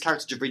 we want this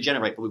character to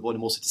regenerate, but we want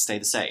him also to stay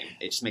the same.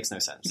 It just makes no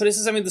sense. But it's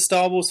the same with the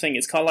Star Wars thing.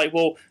 It's kind of like,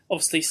 well,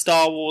 obviously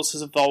Star Wars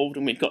has evolved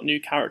and we've got new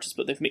characters,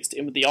 but they've mixed it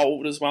in with the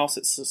old as well, so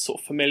it's sort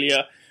of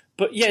familiar.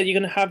 But yeah, you're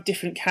going to have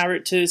different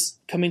characters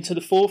coming to the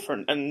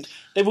forefront, and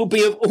they will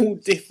be of all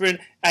different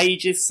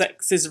ages,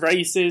 sexes,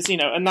 races,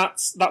 and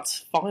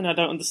that's fine. I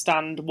don't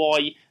understand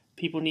why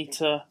people need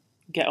to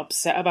get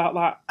upset about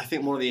that. I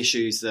think one of the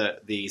issues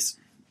that these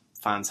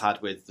fans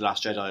had with The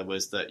Last Jedi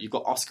was that you've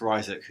got Oscar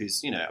Isaac,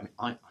 who's,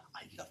 I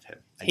love him.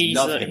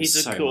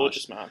 He's a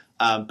gorgeous man.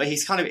 But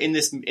he's kind of in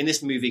this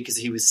movie because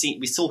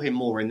we saw him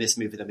more in this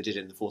movie than we did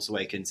in The Force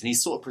Awakens, and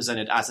he's sort of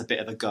presented as a bit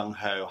of a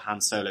gung-ho Han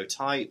Solo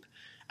type.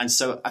 And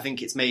so I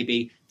think it's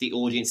maybe the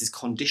audience is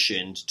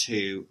conditioned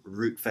to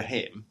root for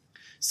him,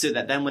 so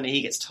that then when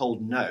he gets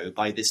told no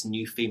by this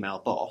new female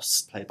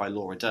boss, played by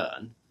Laura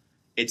Dern,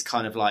 it's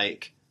kind of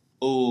like,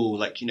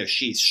 oh,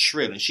 she's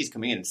shrill and she's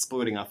coming in and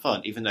spoiling our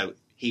fun, even though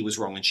he was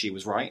wrong and she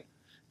was right.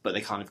 But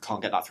they kind of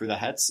can't get that through their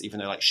heads, even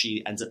though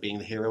she ends up being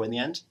the hero in the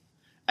end.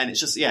 And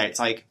it's just, it's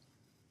like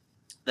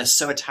they're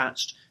so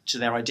attached to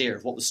their idea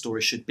of what the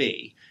story should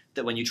be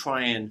that when you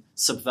try and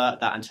subvert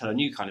that and tell a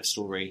new kind of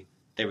story,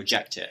 they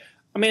reject it.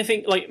 I mean, I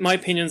think, my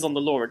opinions on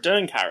the Laura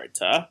Dern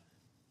character,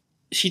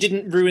 she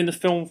didn't ruin the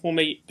film for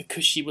me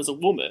because she was a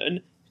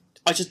woman.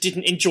 I just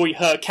didn't enjoy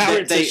her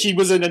character. She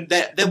was not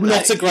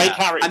a great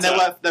character, and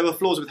there were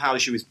flaws with how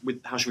she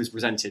was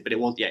presented. But it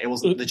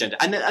wasn't the gender.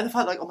 And the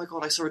fact, oh my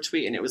god, I saw a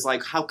tweet and it was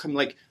like, how come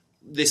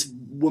this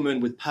woman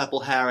with purple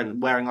hair and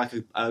wearing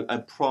a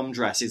prom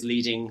dress is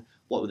leading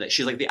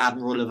she's like the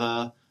admiral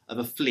of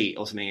a fleet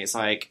or something. It's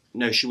like,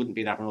 no, she wouldn't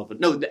be the admiral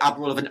the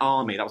admiral of an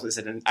army. That was what they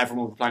said, and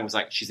everyone replying was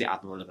like, she's the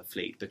admiral of a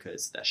fleet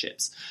because they're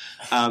ships.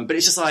 But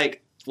it's just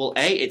like, well,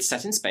 A, it's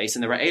set in space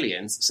and there are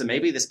aliens, so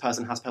maybe this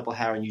person has purple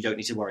hair and you don't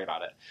need to worry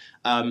about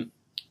it.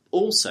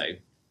 Also,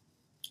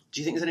 do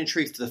you think there's any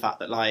truth to the fact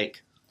that,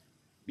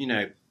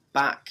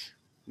 back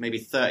maybe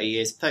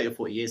 30 or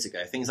 40 years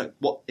ago, things like,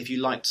 what if you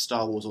liked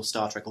Star Wars or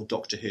Star Trek or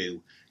Doctor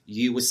Who,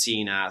 you were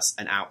seen as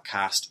an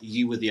outcast,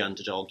 you were the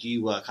underdog,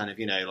 you were kind of,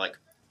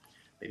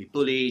 maybe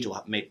bullied or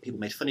people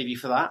made fun of you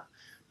for that.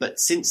 But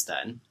since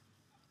then,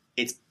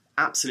 it's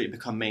absolutely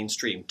become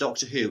mainstream.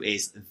 Doctor Who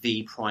is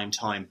the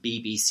primetime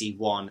BBC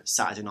One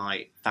Saturday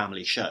night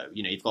family show.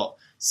 You've got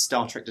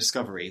Star Trek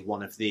Discovery,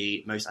 one of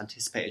the most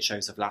anticipated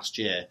shows of last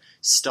year.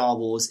 Star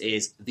Wars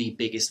is the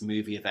biggest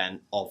movie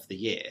event of the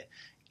year.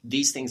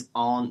 These things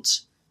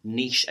aren't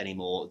niche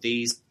anymore.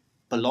 These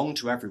belong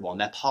to everyone.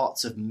 They're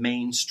parts of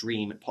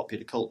mainstream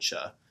popular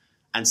culture.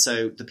 And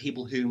so the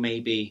people who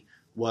maybe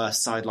were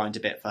sidelined a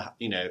bit for,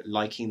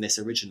 liking this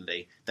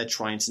originally, they're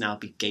trying to now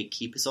be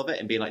gatekeepers of it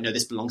and be like, no,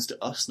 this belongs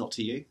to us, not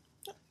to you.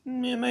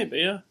 Yeah, maybe,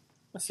 yeah.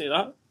 I see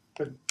that.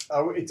 But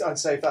I'd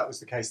say if that was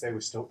the case, they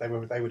would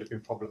have been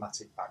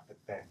problematic back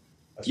then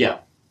as yeah.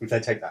 well. Would they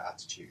take that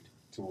attitude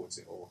towards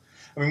it? Or,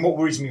 I mean, what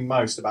worries me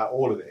most about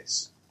all of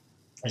this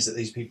is that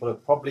these people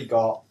have probably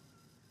got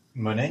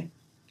money,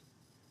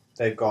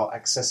 they've got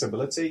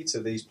accessibility to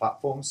these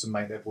platforms to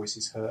make their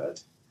voices heard,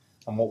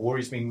 and what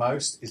worries me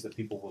most is that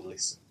people will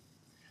listen.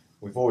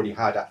 We've already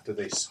had, after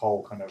this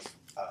whole kind of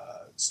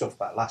stuff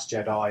about Last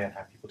Jedi and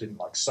how people didn't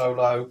like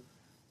Solo,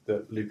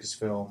 that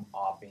Lucasfilm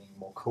are being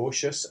more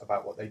cautious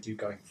about what they do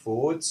going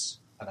forwards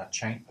and are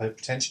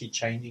potentially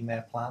changing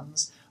their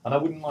plans. And I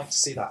wouldn't like to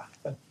see that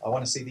happen. I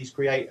want to see these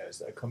creators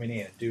that are coming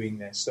in and doing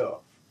their stuff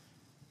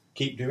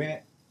keep doing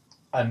it,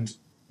 and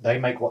they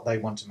make what they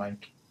want to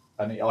make.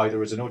 And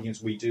either as an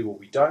audience we do or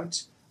we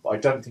don't, but I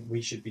don't think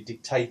we should be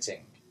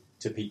dictating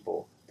to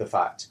people the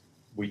fact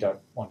we don't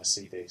want to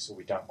see this or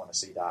we don't want to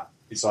see that.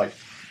 It's like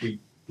we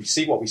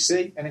see what we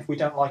see, and if we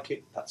don't like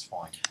it, that's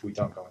fine. We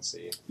don't go and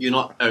see it. You're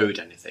not owed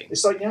anything.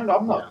 It's like, I'm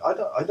not.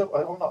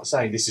 I'm not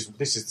saying this is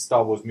the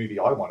Star Wars movie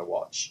I want to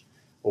watch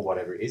or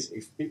whatever it is.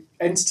 If it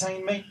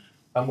entertain me,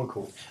 and we're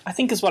cool. I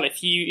think as well,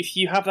 if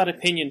you have that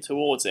opinion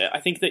towards it, I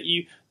think that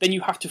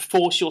you have to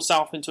force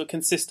yourself into a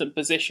consistent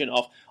position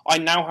of, I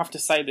now have to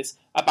say this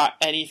about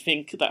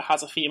anything that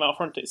has a female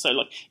front to it. So,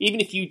 like, even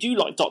if you do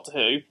like Doctor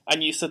Who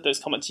and you said those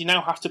comments, you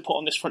now have to put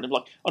on this front of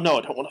like, oh no,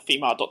 I don't want a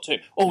female Doctor Who.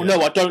 Oh no,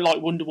 I don't like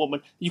Wonder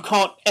Woman. You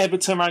can't ever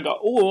turn around and go,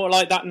 oh, I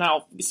like that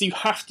now. So you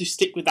have to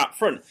stick with that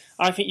front.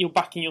 And I think you're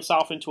backing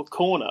yourself into a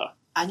corner.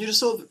 And you're just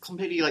sort of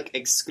completely like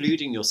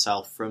excluding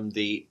yourself from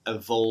the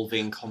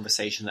evolving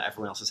conversation that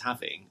everyone else is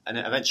having. And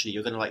eventually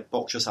you're going to like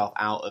box yourself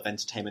out of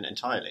entertainment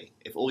entirely.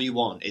 If all you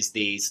want is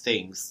these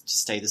things to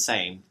stay the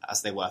same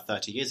as they were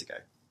 30 years ago.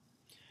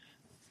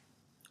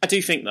 I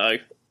do think, though,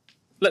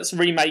 let's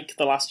remake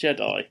The Last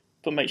Jedi,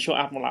 but make sure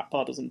Admiral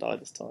Akbar doesn't die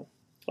this time.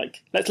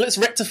 Like, let's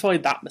rectify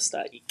that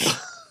mistake.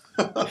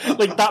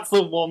 Like, that's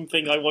the one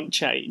thing I want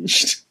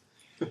changed.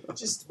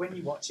 Just when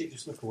you watch it,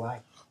 just look away.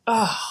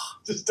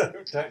 Just don't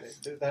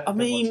I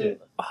mean,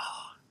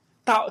 watch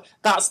it.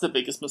 That's the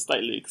biggest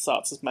mistake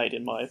LucasArts has made,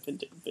 in my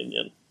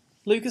opinion.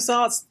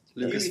 LucasArts,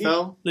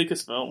 Lucasfilm.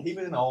 Lucasfilm. He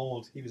was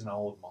an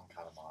old Mon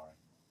Calamari.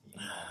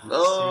 He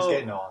Oh. was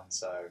getting on,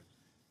 so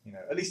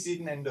at least he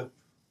didn't end up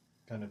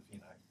kind of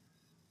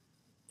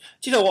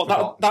Do you know what?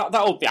 Forgotten.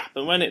 That'll be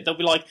happen, won't it? They'll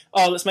be like,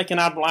 oh, let's make an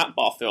Admiral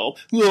Akbar film.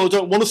 No, I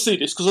don't want to see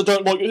this because I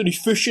don't like any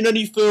fish in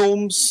any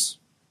films.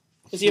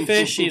 Is he a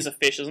fish? He is a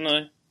fish, isn't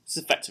he? He's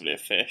effectively a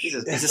fish. He's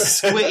a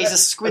squid. He's a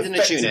squid in a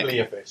Effectively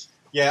tunic. a fish.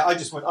 Yeah, I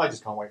just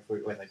can't wait for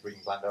it when they bring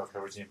Lando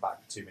Calrissian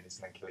back for 2 minutes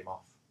and then kill him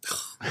off.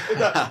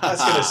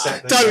 That's going to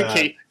set the Don't,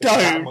 Keith. the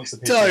cat Don't. amongst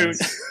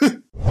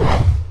the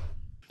pigeons.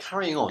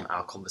 Carrying on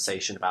our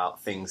conversation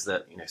about things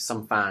that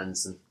some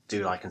fans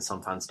do like and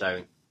some fans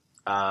don't,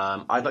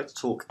 I'd like to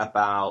talk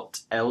about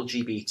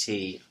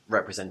LGBT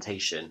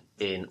representation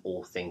in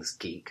all things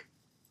geek,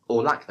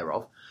 or lack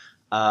thereof.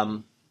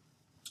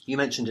 You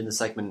mentioned in the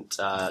segment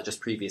just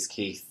previous,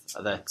 Keith,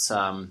 that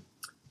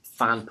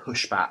fan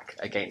pushback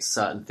against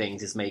certain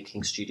things is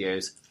making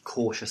studios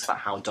cautious about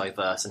how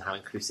diverse and how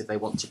inclusive they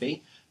want to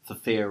be, for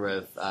fear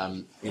of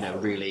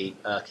really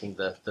irking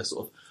the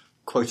sort of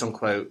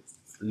quote-unquote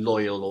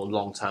loyal or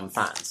long-term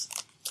fans.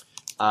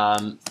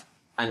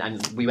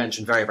 And we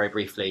mentioned very, very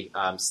briefly,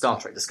 Star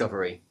Trek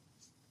Discovery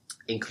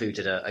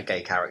included a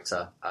gay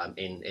character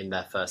in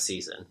their first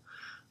season.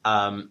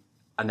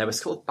 And there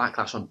was sort of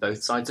backlash on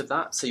both sides of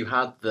that. So you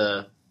had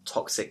the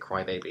toxic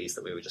crybabies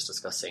that we were just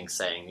discussing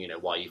saying,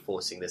 why are you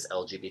forcing this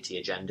LGBT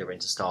agenda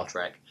into Star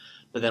Trek?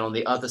 But then on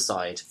the other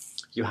side,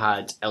 you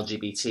had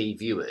LGBT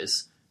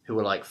viewers who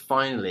were like,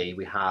 finally,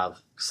 we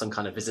have some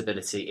kind of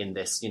visibility in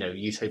this,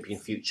 utopian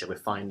future. We're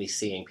finally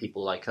seeing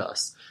people like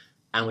us.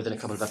 And within a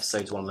couple of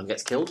episodes, one of them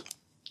gets killed,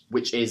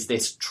 which is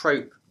this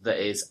trope that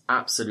is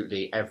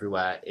absolutely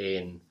everywhere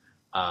in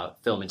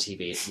film and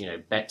TV.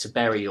 To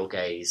bury your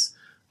gays.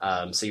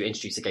 So you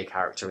introduce a gay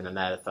character and then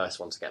they're the first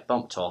one to get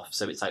bumped off.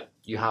 So it's like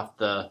you have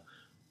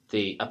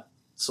you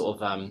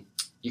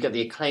get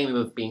the acclaim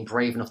of being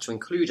brave enough to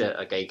include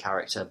a gay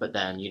character, but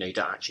then, you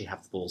don't actually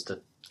have the balls to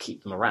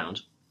keep them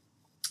around.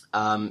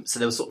 So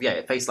there was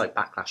it faced like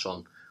backlash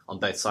on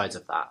both sides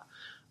of that.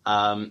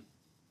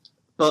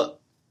 But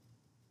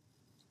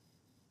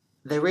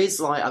there is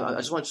I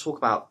just want to talk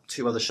about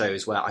two other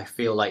shows where I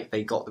feel like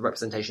they got the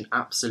representation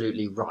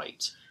absolutely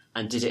right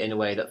and did it in a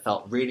way that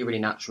felt really, really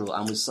natural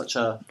and was such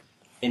a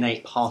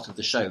innate part of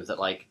the show that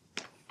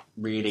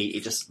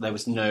really there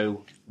was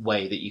no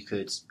way that you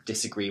could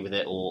disagree with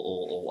it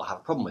or have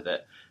a problem with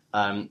it.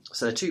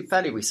 So there are two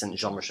fairly recent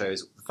genre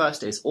shows. The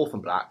first is Orphan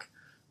Black,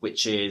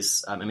 which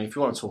is, if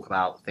you want to talk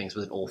about things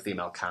with an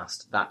all-female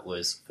cast, that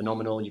was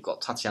phenomenal. You've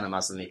got Tatiana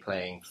Maslany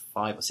playing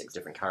 5 or 6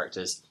 different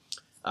characters.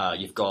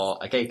 You've got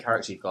a gay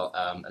character, you've got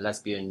a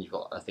lesbian, you've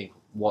got, I think,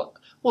 1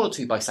 or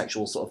 2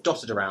 bisexuals sort of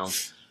dotted around.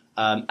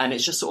 And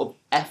it's just sort of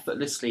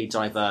effortlessly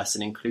diverse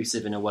and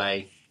inclusive in a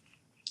way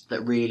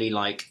that really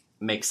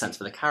makes sense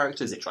for the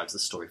characters. It drives the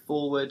story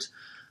forward.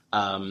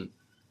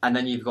 And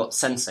then you've got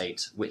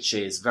Sense8, which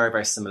is very,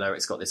 very similar.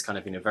 It's got this kind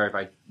of very,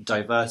 very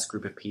diverse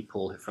group of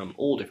people from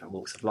all different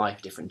walks of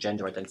life, different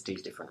gender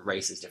identities, different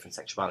races, different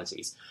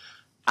sexualities.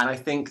 And I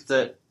think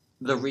that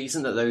the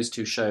reason that those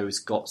two shows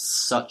got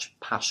such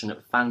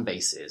passionate fan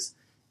bases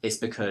is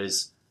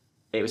because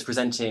it was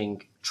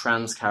presenting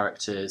trans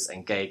characters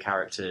and gay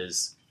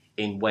characters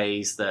in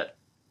ways that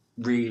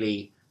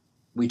really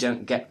we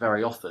don't get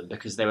very often,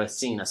 because they were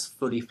seen as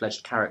fully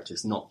fledged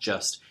characters, not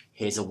just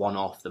here's a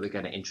one-off that we're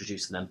going to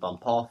introduce and then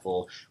bump off,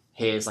 or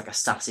here's like a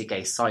sassy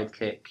gay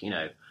sidekick.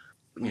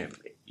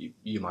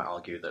 You might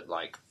argue that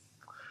like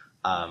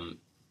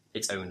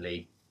it's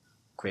only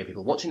queer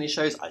people watching these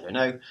shows. I don't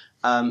know.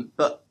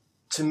 But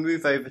to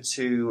move over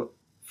to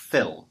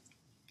film,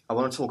 I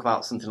want to talk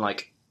about something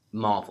like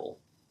Marvel,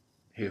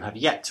 who have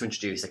yet to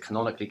introduce a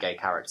canonically gay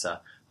character,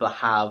 but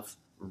have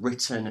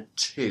written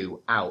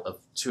two out of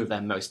two of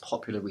their most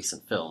popular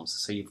recent films.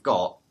 So you've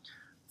got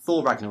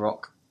Thor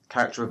Ragnarok,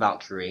 character of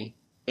Valkyrie,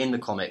 in the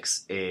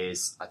comics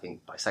is, I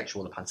think,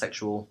 bisexual or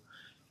pansexual.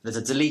 There's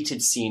a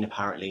deleted scene,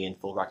 apparently, in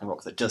Thor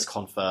Ragnarok that does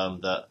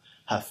confirm that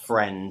her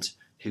friend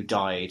who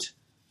died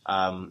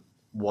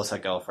was her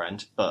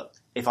girlfriend. But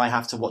if I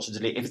have to watch a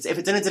delete... If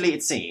it's in a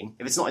deleted scene,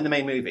 if it's not in the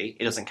main movie,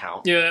 it doesn't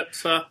count. Yeah,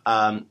 fair.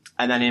 And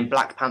then in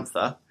Black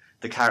Panther,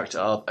 the character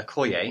of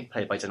Okoye,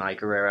 played by Danai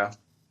Gurira,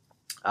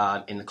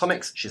 in the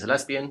comics, she's a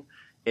lesbian.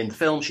 In the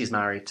film, she's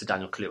married to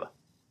Daniel Kaluuya.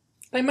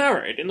 They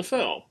married in the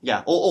film?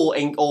 Yeah, or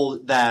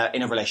they're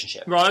in a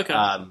relationship. Right,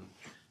 okay.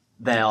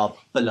 They are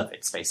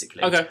beloveds,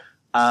 basically. Okay.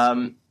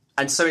 And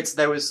so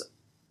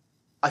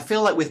I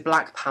feel like with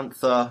Black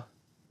Panther,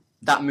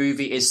 that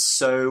movie is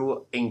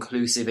so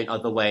inclusive in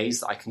other ways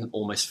that I can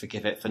almost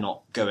forgive it for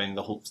not going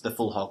the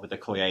full hog with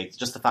Okoye.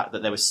 Just the fact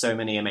that there were so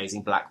many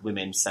amazing black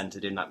women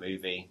centred in that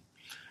movie.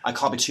 I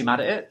can't be too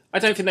mad at it. I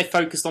don't think they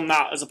focused on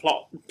that as a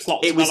plot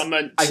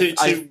development.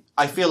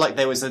 I feel like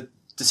there was a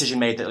decision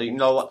made that, like,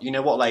 you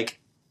know what, like,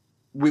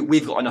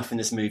 we've got enough in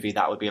this movie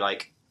that would be,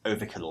 like,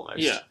 overkill almost.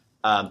 Yeah.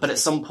 But at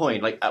some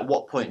point, like, at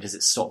what point does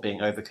it stop being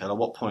overkill? At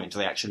what point do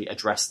they actually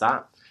address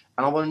that?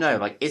 And I want to know,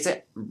 like, is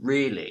it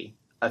really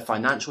a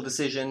financial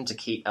decision to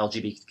keep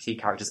LGBT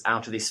characters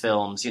out of these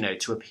films,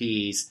 to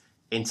appease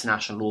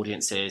international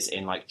audiences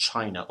in, like,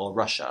 China or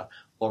Russia?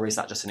 Or is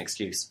that just an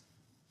excuse?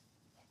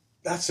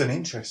 That's an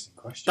interesting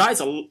question. That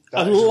is a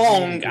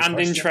long and question.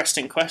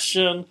 Interesting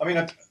question. I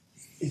mean,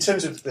 in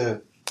terms of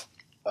the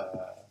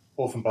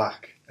Orphan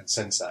Black and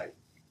Sense8,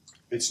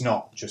 it's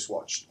not just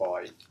watched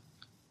by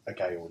a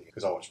gay audience,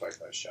 because I watch both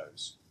those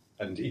shows.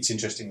 And it's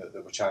interesting that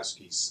the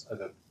Wachowskis are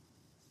the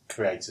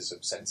creators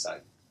of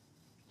Sense8.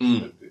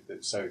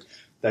 So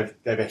they've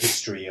a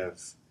history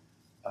of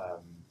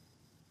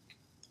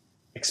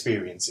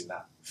experience in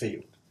that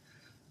field.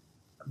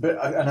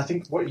 And I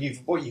think what you're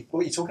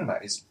talking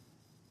about is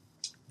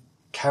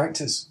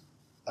characters,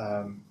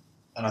 and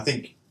I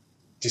think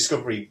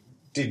Discovery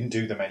didn't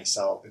do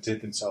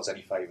themselves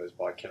any favours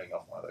by killing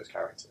off one of those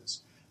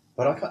characters.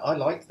 But I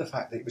liked the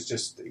fact that it was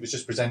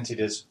just presented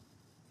as,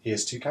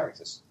 here's two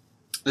characters.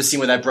 The scene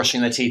where they're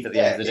brushing their teeth at the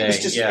end of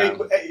the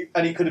day.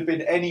 And it could have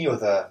been any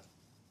other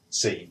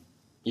scene.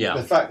 Yeah.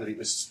 The fact that it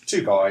was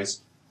two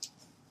guys,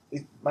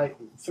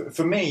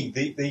 for me,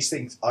 these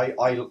things, I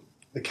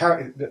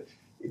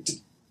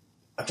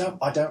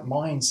don't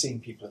mind seeing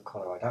people of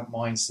colour. I don't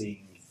mind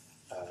seeing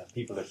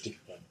people of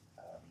different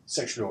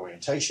sexual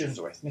orientations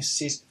or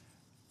ethnicities.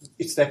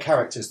 It's their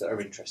characters that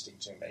are interesting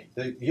to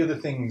me. The other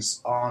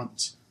things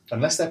aren't,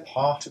 unless they're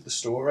part of the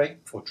story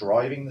or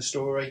driving the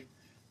story,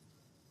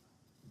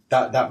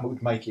 that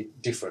would make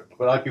it different.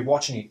 But I'd be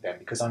watching it then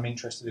because I'm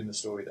interested in the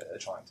story that they're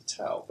trying to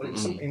tell. But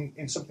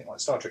in something like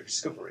Star Trek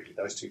Discovery,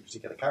 those two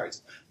particular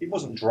characters, it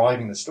wasn't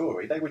driving the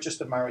story. They were just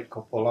a married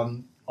couple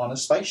on a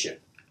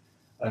spaceship.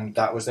 And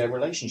that was their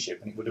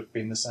relationship. And it would have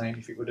been the same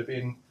if it would have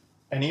been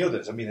any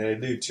others. I mean, they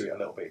allude to it a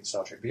little bit in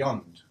Star Trek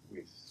Beyond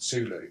with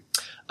Sulu.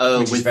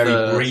 Which is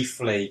very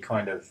briefly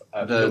kind of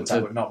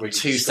not really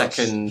 2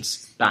 second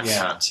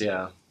backhat,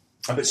 yeah.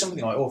 But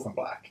something like Orphan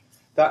Black,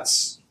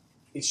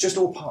 it's just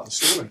all part of the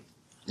story.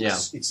 Yeah,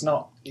 it's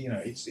not,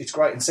 it's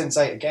great. And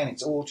Sense8 again,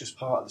 it's all just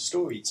part of the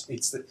story.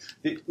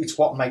 It's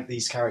what make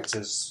these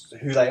characters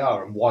who they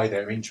are and why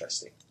they're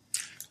interesting.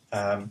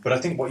 But I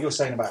think what you're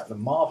saying about the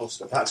Marvel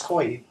stuff, that's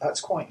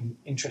quite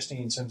interesting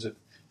in terms of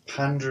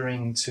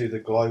pandering to the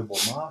global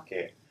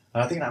market,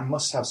 and I think that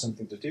must have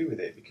something to do with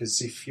it,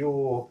 because if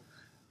you're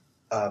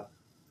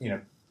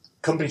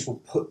companies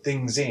will put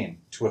things in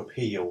to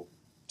appeal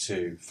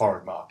to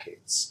foreign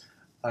markets,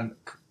 and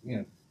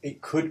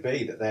it could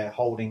be that they're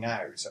holding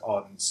out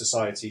on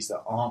societies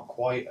that aren't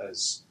quite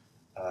as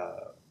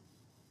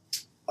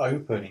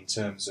open in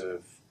terms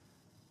of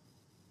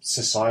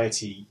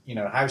society,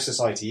 how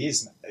society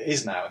is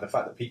now, and the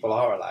fact that people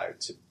are allowed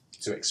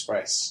to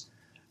express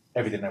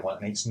everything they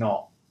want, and it's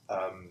not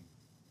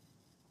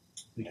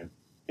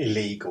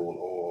illegal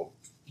or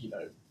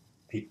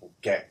people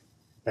get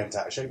bent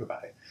out of shape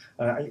about it.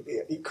 And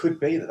it could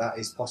be that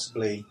is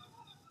possibly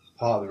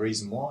part of the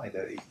reason why,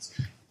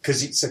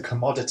 because it's a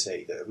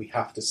commodity that we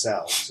have to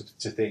sell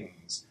to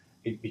things.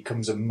 It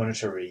becomes a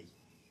monetary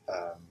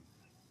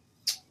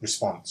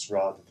response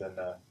rather than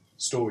a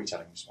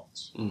storytelling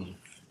response.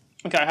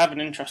 Okay, I have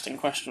an interesting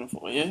question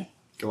for you.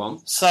 Go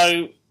on.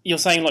 So you're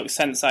saying, like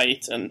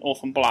Sense8 and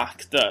Orphan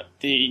Black, that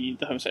the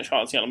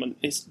homosexuality element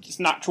is just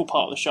a natural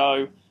part of the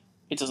show.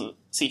 It doesn't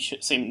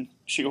seem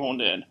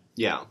shoehorned in.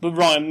 Yeah. But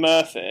Ryan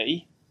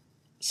Murphy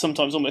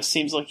sometimes almost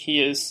seems like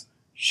he is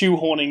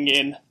shoehorning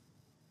in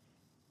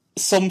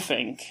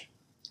something.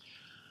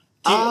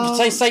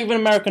 Say with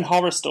an American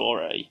Horror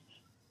Story.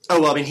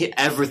 Oh, well, I mean,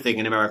 everything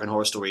in American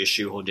Horror Story is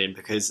shoehorned in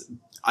because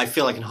I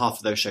feel like in half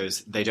of those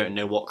shows, they don't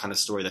know what kind of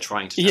story they're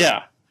trying to tell.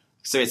 Yeah.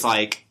 So it's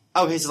like,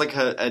 oh, here's like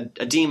a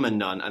demon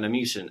nun and a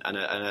mutant and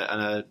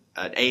an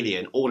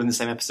alien all in the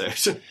same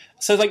episode.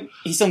 So, like,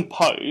 he's done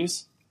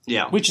Pose,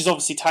 Yeah. which is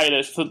obviously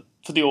tailored for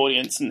the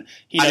audience, and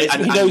he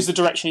knows the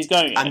direction he's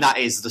going in. And that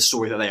is the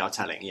story that they are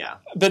telling, yeah.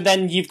 But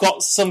then you've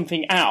got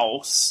something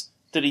else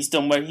that he's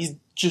done where he's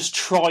just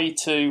tried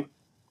to...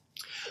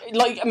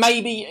 Like,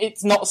 maybe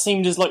it's not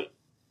seemed as, like...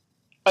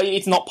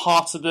 It's not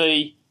part of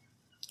the...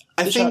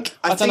 I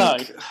don't know.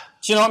 Do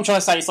you know what I'm trying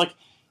to say? It's like...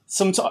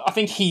 I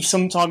think he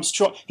sometimes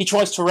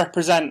tries to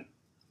represent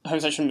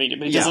homosexual media,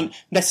 but he doesn't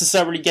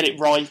necessarily get it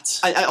right.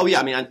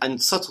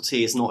 And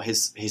subtlety is not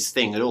his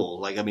thing at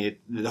all. Like, I mean,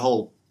 the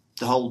whole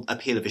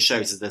appeal of his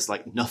shows is there's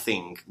like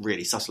nothing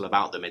really subtle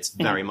about them. It's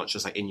very much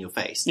just like in your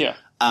face. Yeah.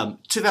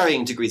 To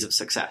varying degrees of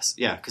success.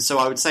 Yeah. So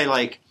I would say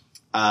like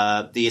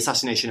the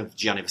assassination of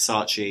Gianni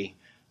Versace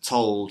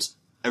told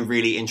a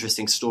really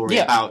interesting story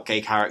about gay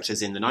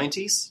characters in the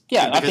 90s.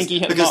 Yeah, I think he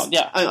hit the mark,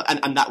 yeah.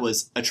 And that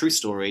was a true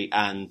story,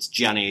 and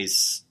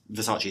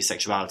Versace's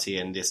sexuality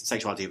and the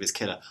sexuality of his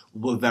killer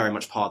were very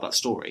much part of that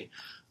story.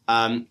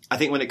 I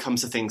think when it comes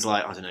to things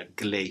like, I don't know,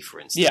 Glee, for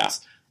instance,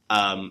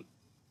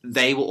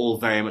 they were all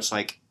very much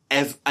like...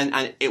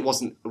 and it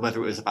wasn't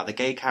whether it was about the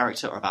gay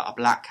character or about a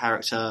black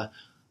character,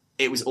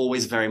 it was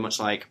always very much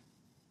like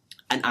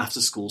an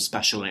after-school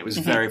special, and it was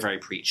very, very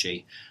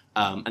preachy.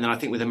 And then I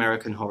think with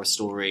American Horror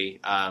Story,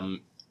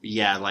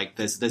 like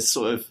there's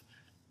sort of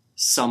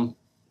some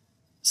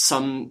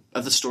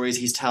of the stories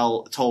he's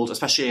told,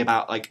 especially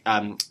about like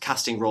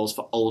casting roles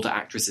for older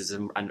actresses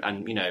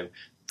and you know,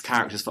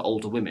 characters for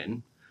older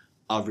women,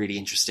 are really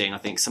interesting. I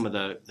think some of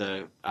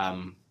the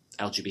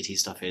LGBT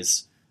stuff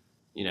is,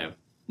 you know,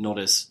 not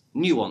as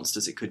nuanced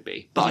as it could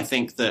be. But I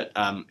think that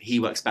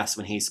he works best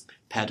when he's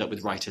paired up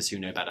with writers who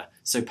know better.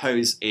 So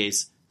Pose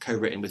is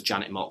co-written with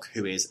Janet Mock,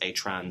 who is a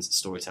trans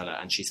storyteller,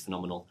 and she's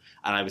phenomenal.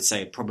 And I would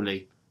say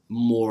probably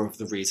more of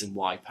the reason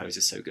why Pose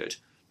is so good,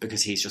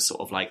 because he's just sort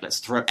of like, let's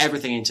throw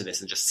everything into this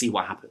and just see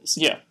what happens.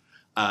 Yeah.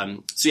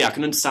 So yeah, I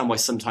can understand why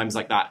sometimes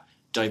like that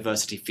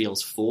diversity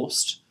feels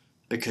forced,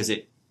 because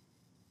it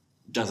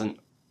doesn't...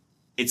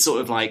 It's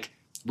sort of like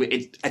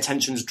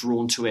attention's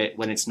drawn to it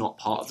when it's not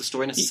part of the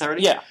story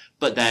necessarily. Yeah.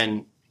 But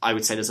then I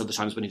would say there's other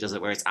times when he does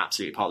it where it's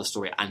absolutely part of the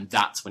story, and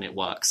that's when it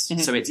works. Mm-hmm.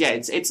 So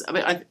it's I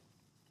mean,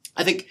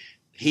 I think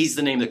he's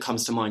the name that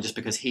comes to mind just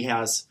because he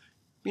has,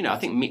 you know, I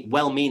think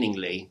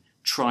well-meaningly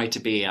tried to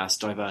be as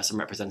diverse and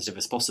representative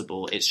as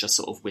possible. It's just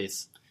sort of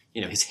with,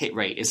 you know, his hit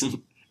rate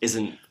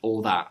isn't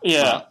all that.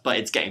 Yeah. But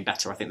it's getting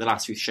better. I think the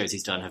last few shows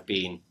he's done have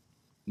been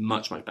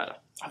much, much better.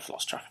 I've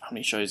lost track of how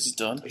many shows he's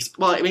done.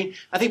 Well, I mean,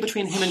 I think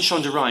between him and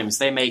Shonda Rhimes,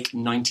 they make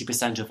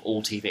 90% of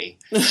all TV.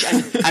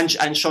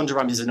 and Shonda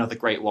Rhimes is another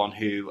great one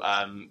who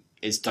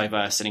is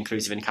diverse and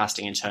inclusive in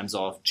casting in terms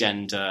of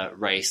gender,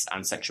 race,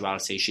 and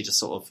sexuality. She just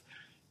sort of...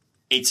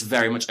 It's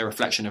very much a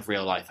reflection of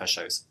real life, her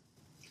shows.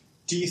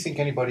 Do you think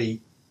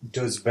anybody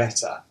does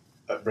better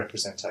at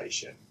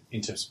representation in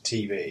terms of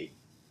TV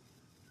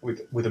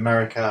with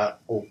America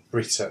or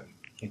Britain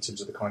in terms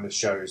of the kind of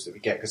shows that we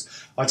get? Because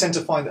I tend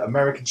to find that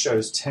American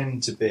shows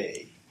tend to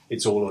be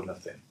it's all or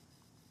nothing.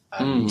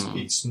 And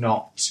it's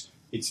not...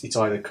 It's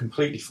either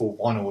completely for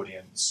one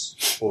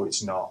audience or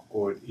it's not.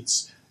 Or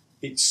it's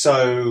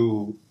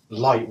so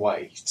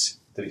lightweight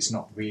that it's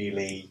not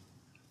really...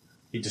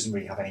 It doesn't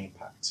really have any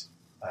impact.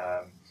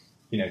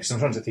 You know, because I'm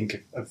trying to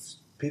think of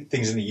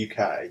things in the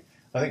UK.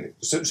 I think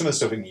some of the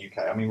stuff in the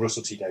UK, I mean,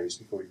 Russell T Davies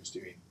before he was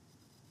doing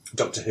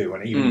Doctor Who,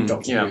 and even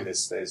Doctor Who,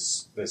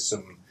 there's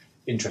some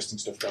interesting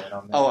stuff going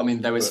on there. Oh, I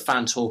mean, there was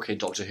fan talk in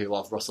Doctor Who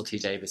of Russell T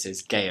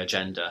Davies's gay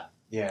agenda.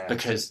 Yeah.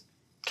 Because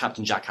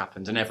Captain Jack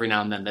happened, and every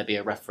now and then there'd be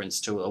a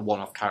reference to a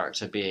one-off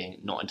character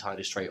being not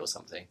entirely straight or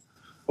something.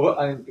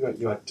 Well,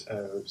 you had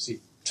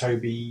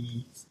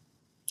Toby...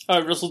 Oh,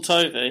 Russell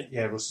Tovey.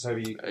 Yeah, Russell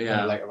Tovey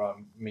later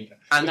on.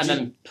 And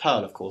then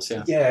Pearl, of course,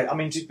 yeah. Yeah, I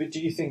mean, do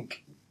you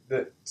think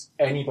that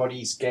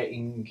anybody's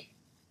doing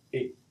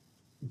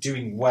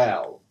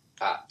well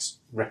at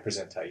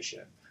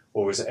representation,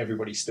 or is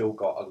everybody still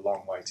got a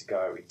long way to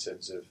go in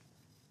terms of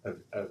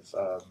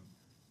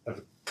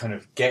kind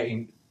of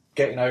getting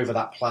over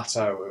that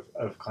plateau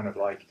of kind of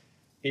like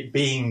it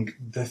being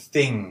the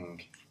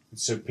thing,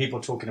 so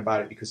people talking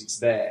about it because it's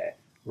there,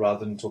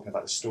 rather than talking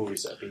about the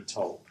stories that are being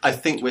told? I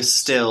think we're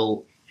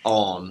still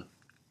on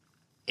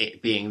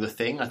it being the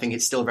thing. I think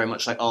it's still very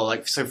much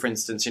like, so for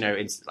instance, you know,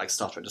 it's like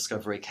Star Trek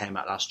Discovery came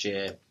out last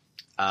year,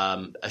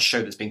 a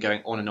show that's been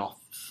going on and off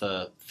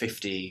for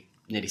 50,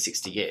 nearly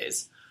 60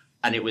 years,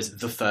 and it was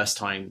the first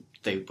time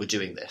they were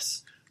doing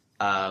this.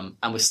 And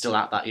we're still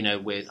at that, you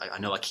know, I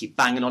know I keep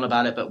banging on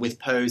about it, but with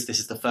Pose, this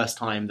is the first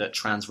time that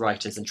trans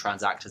writers and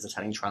trans actors are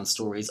telling trans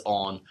stories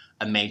on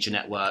a major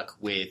network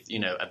with, you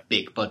know, a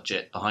big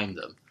budget behind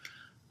them.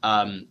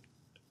 And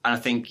I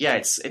think,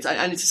 I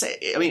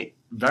mean,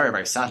 very,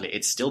 very sadly,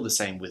 it's still the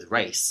same with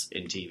race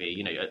in TV.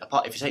 You know,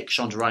 if you take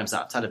Shonda Rhimes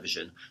out of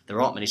television, there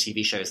aren't many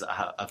TV shows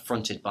that are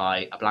fronted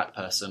by a black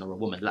person or a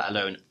woman, let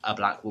alone a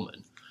black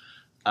woman.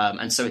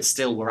 And so it's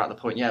still, we're at the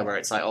point, where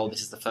it's like, oh,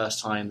 this is the first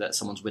time that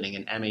someone's winning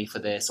an Emmy for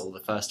this, or the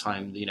first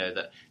time,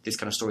 that this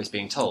kind of story is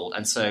being told.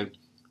 And so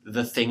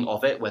the thing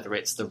of it, whether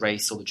it's the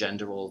race or the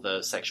gender or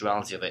the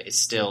sexuality of it, is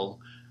still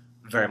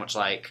very much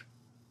like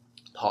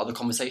part of the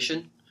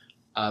conversation,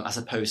 as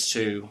opposed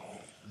to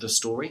the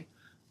story.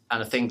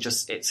 And I think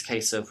just it's a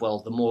case of, well,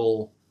 the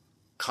more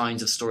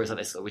kinds of stories like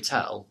this that we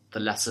tell, the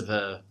less of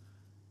a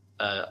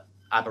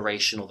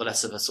aberration, or the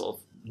less of a sort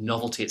of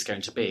novelty it's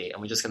going to be,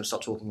 and we're just going to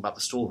start talking about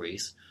the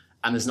stories,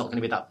 and there's not going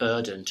to be that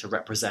burden to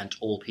represent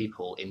all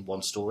people in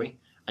one story,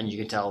 and you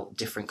can tell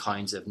different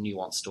kinds of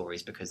nuanced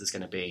stories because there's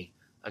going to be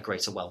a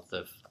greater wealth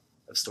of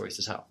stories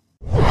to tell.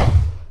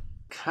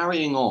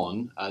 Carrying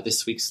on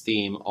this week's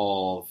theme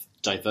of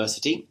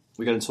diversity,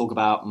 we're going to talk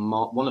about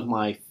one of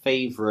my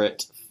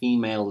favourite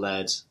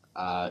female-led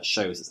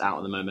shows that's out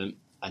at the moment,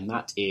 and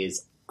that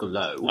is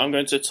Glow. I'm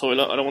going to the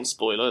toilet, I don't want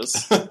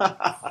spoilers.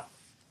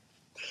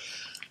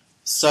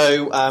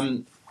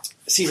 So,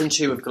 season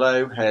 2 of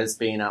Glow has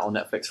been out on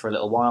Netflix for a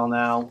little while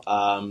now.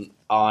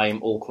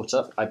 I'm all caught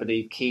up. I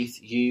believe, Keith,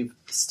 you've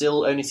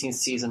still only seen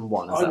season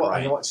 1, is that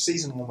right? I watched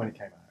season 1 when it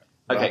came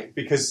out. Okay. Right?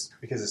 Because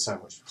there's so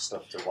much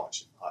stuff to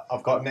watch.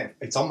 I've got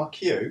it's on my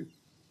queue,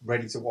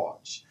 ready to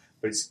watch,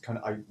 but it's kind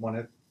of, I want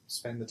to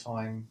spend the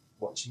time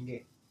watching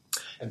it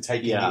and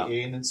taking it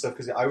in and stuff,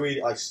 because I really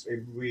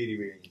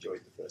enjoyed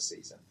the first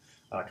season,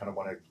 and I kind of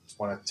want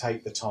to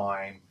take the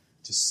time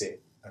to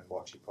sit and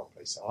watch it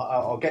properly. So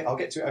I'll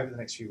get to it over the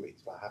next few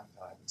weeks, but I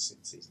haven't seen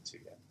season 2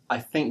 yet. I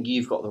think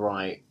you've got the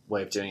right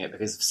way of doing it,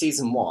 because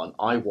season 1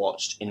 I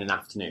watched in an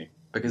afternoon,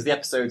 because the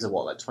episodes are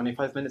like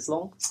 25 minutes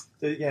long.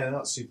 They're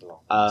not super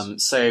long.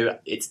 So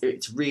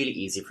it's really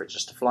easy for it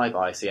just to fly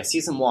by. So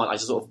season 1 I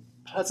just sort of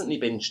pleasantly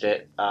binged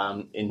it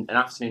in an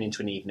afternoon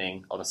into an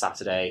evening on a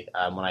Saturday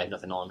when I had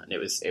nothing on, and it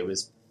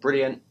was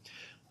brilliant.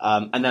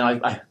 And then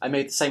I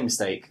made the same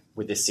mistake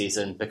with this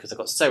season, because I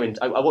got so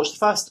into. I watched the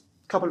first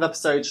couple of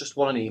episodes just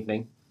one in an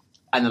evening,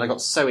 and then I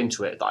got so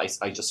into it that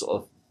I just sort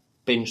of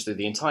binged through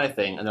the entire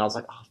thing, and then I was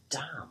like, oh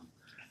damn,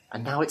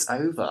 and now it's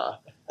over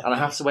and I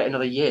have to wait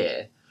another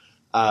year.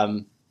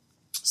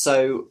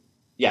 So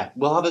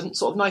we'll have a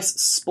sort of nice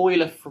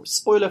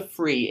spoiler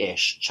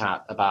free-ish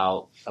chat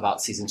about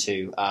season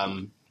 2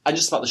 and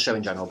just about the show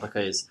in general,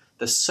 because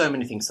there's so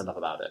many things to love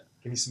about it.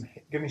 Give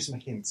me some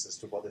hints as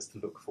to what there's to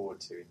look forward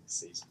to in this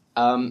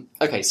season.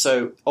 Okay,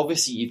 so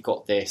obviously you've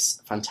got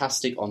this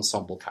fantastic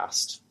ensemble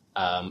cast.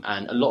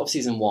 And a lot of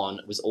season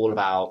 1 was all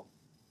about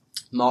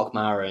Mark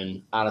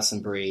Maron,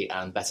 Alison Brie,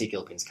 and Betty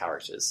Gilpin's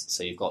characters.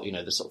 So you've got,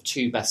 the sort of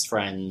 2 best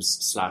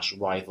friends /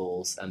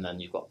 rivals, and then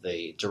you've got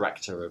the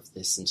director of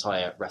this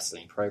entire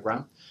wrestling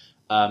program.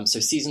 So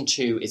season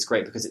 2 is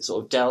great because it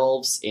sort of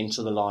delves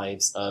into the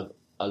lives of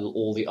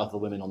all the other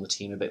women on the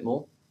team a bit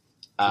more.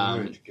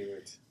 Good.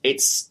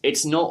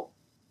 It's not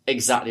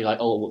exactly like,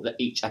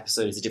 each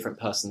episode is a different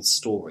person's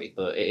story,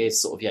 but it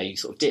is sort of, you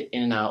sort of dip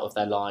in and out of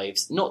their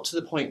lives, not to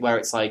the point where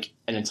it's like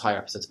an entire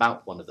episode's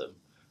about one of them.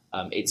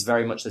 It's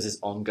very much there's this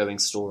ongoing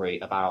story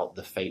about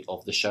the fate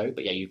of the show,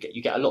 but you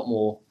get a lot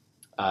more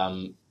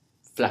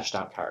fleshed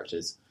out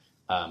characters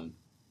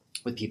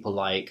with people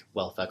like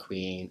Welfare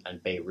Queen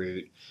and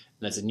Beirut.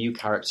 And there's a new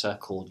character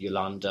called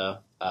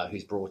Yolanda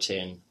who's brought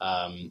in,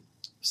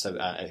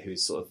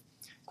 who's sort of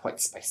quite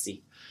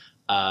spicy.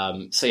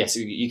 So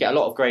you get a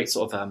lot of great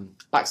sort of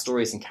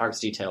backstories and character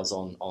details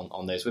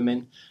on those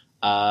women.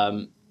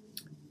 And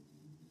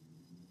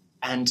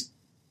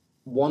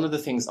one of the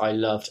things I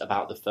loved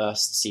about the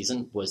first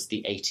season was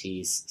the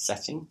 80s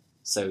setting.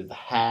 So the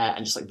hair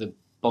and just like the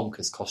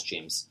bonkers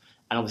costumes.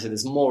 And obviously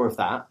there's more of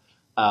that.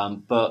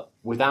 But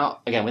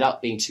without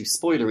being too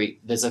spoilery,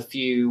 there's a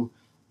few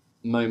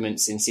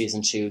moments in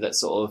season 2 that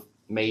sort of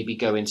maybe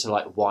go into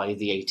like why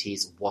the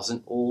 80s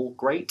wasn't all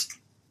great.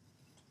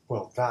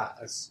 Well, that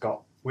has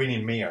got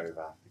winning me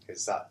over,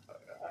 because that,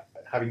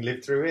 having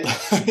lived through it,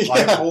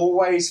 I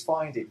always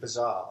find it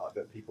bizarre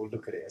that people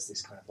look at it as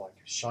this kind of like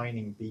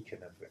shining beacon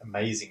of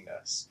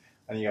amazingness,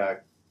 and you go,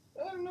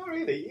 oh, not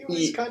really.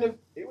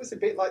 It was a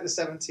bit like the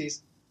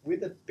 70s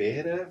with a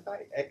bit of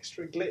like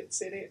extra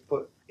glitz in it,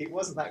 but it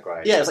wasn't that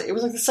great. Yeah, it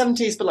was like the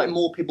 70s, but like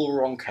more people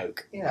were on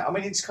coke. Yeah, I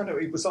mean,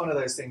 it was one of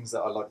those things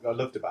that I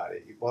loved about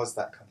it. It was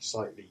that kind of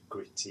slightly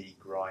gritty,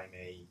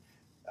 grimy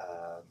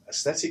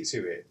aesthetic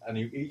to it, and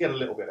you get a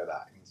little bit of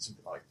that in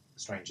something like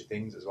Stranger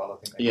Things as well. I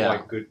think they're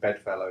quite good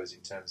bedfellows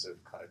in terms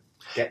of kind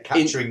of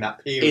capturing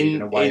that period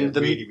in a way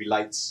that really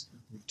relates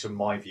to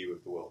my view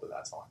of the world at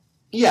that time.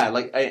 Yeah,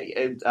 like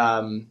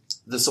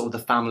the sort of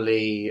the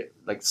family,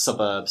 like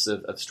suburbs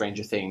of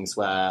Stranger Things,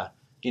 where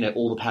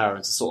all the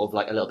parents are sort of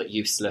like a little bit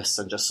useless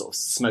and just sort of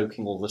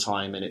smoking all the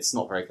time, and it's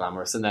not very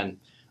glamorous. And then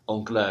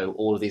on Glow,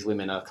 all of these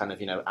women are kind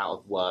of out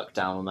of work,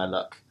 down on their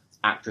luck,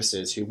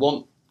 actresses who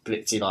want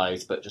glitzy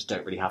lives but just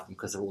don't really have them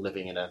because they're all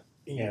living in a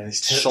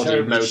this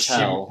shoddy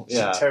motel.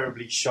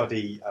 Terribly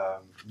shoddy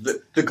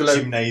the Glow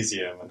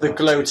gymnasium. The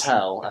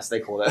Glowtel, as they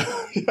call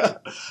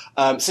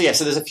it. So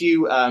there's a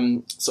few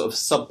sort of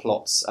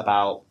subplots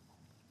about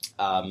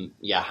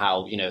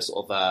how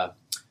sort of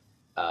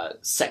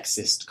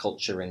sexist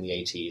culture in the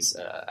 80s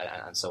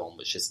and so on,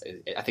 which is,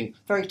 I think,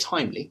 very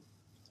timely.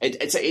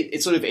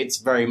 It's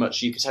very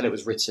much, you could tell it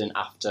was written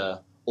after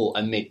or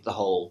amid the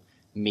whole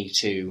Me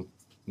Too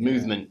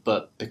movement,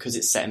 but because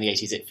it's set in the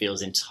 80s, it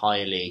feels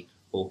entirely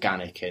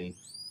organic, and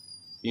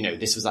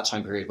this was that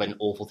time period when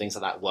awful things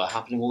like that were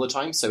happening all the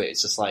time. So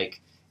it's just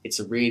like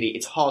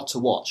it's hard to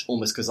watch,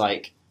 almost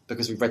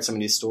because we've read so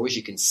many of these stories,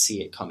 you can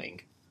see it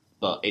coming,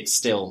 but it's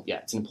still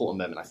it's an important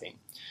moment, I think.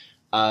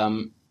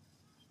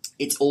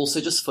 It's also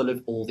just full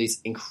of all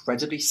these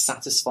incredibly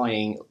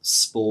satisfying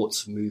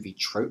sports movie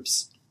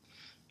tropes.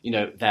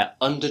 They're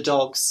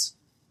underdogs,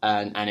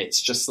 and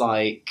it's just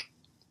like,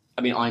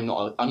 I mean, I'm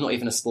not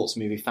even a sports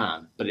movie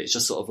fan, but it's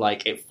just sort of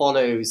like it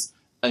follows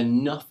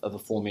enough of a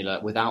formula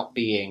without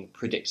being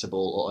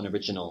predictable or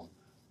unoriginal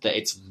that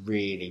it's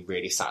really,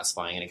 really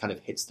satisfying, and it kind of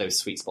hits those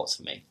sweet spots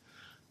for me.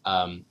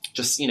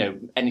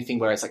 Anything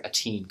where it's like a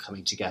team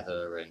coming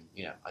together, and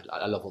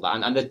I love all that,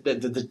 and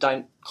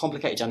the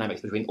complicated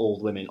dynamics between all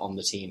the women on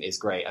the team is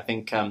great. I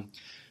think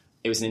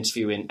it was an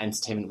interview in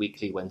Entertainment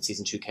Weekly when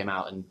season 2 came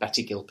out, and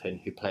Betty Gilpin,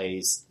 who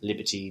plays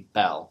Liberty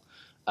Bell,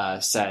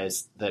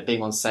 says that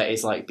being on set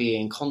is like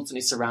being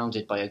constantly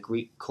surrounded by a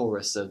Greek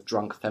chorus of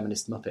drunk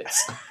feminist muppets.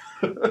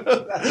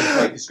 That's a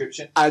great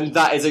description, and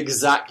that is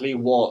exactly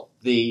what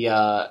the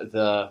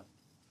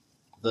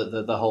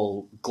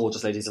whole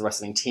Gorgeous Ladies of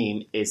Wrestling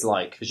team is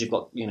like, because you've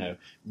got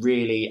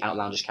really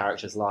outlandish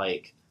characters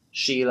like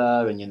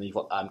Sheila, and you've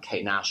got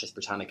Kate Nash as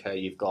Britannica,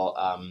 you've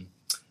got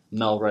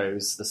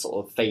Melrose, the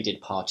sort of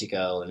faded party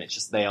girl, and it's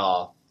just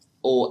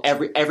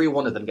every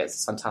one of them gets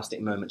this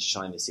fantastic moment to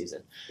shine this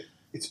season.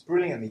 It's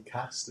brilliantly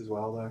cast as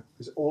well, though,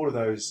 because all of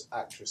those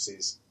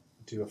actresses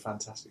do a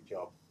fantastic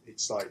job.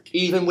 It's like,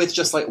 even with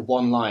just like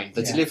one line,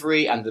 the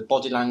delivery and the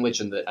body language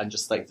and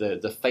just like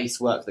the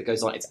face work that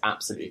goes on, it's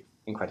absolutely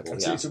incredible.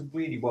 It's a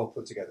really well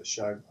put together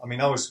show. I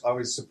mean, I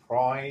was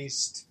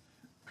surprised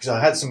because I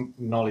had some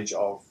knowledge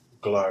of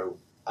Glow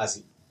as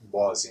it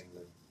was in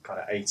the kind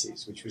of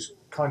 80s, which was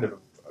kind of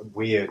a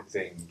weird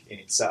thing in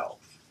itself.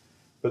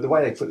 But the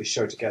way they put this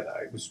show together,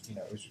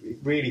 it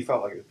really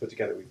felt like it was put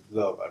together with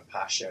love and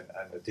passion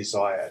and a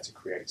desire to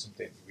create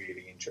something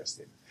really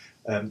interesting.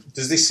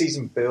 Does this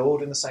season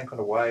build in the same kind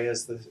of way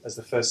as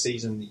the first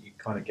season, that you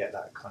kind of get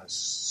that kind of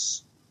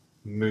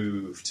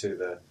move to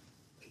the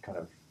kind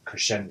of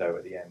crescendo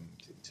at the end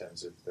in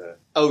terms of the...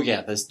 Oh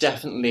yeah, there's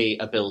definitely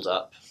a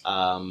build-up.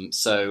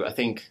 So I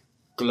think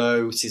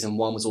Glow season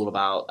 1 was all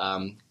about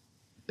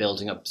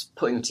building up,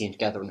 putting the team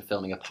together and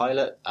filming a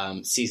pilot.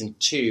 Season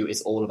 2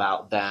 is all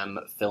about them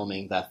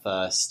filming their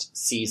first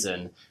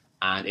season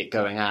and it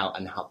going out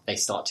and how they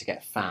start to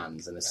get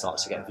fans and they start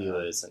to get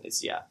viewers, and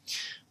it's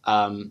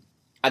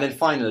and then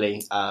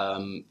finally,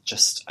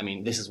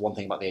 this is one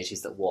thing about the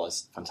 80s that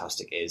was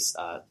fantastic, is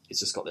it's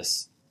just got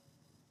this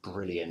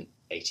brilliant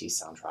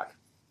 80s soundtrack.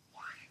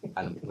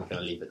 And we're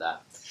going to leave it there.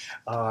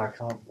 Oh, I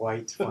can't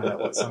wait to find out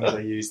what songs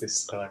they use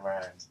this time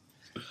around.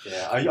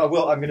 Yeah, I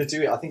will. I'm going to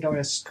do it. I think I'm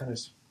going to kind of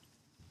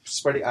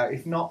spread it out,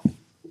 if not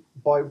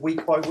by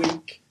week,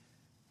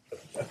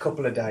 a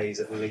couple of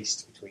days at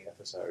least between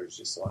episodes,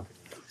 just so I can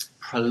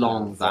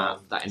prolong that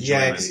enjoyment.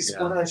 Yeah, because it's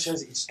one of those shows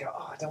that you just go,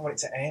 I don't want it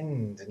to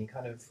end, and you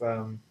kind of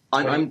when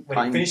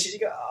it finishes, you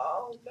go,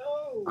 oh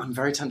no. I'm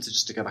very tempted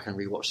just to go back and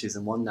rewatch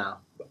season 1 now.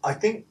 I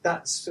think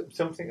that's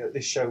something that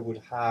this show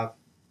would have,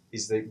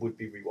 is that it would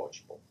be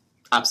rewatchable.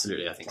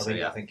 Absolutely, I think so.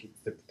 Yeah, I think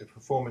the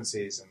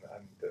performances and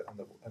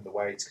the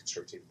way it's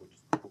constructed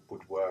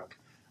would work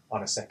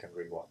on a second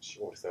rewatch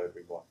or a third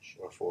rewatch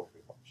or a fourth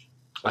rewatch.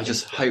 I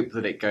just hope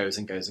that it goes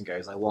and goes and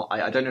goes. I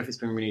don't know if it's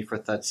been renewed for a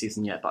third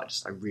season yet,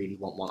 but I really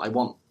want one. I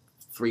want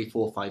 3,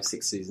 4, 5,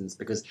 6 seasons,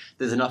 because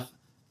there's enough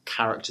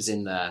characters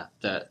in there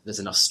that there's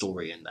enough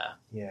story in there.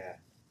 Yeah,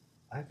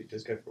 I hope it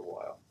does go for a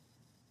while,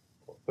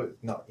 but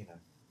not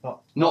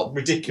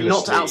ridiculously.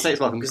 Not to outstay its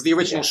welcome, because the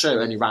original show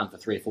only ran for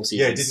 3 or 4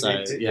 seasons.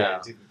 It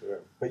didn't.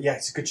 But yeah,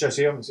 it's a good show.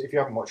 So if you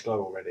haven't watched Glow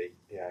already,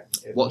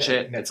 watch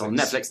it. Netflix. It's on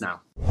Netflix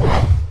now.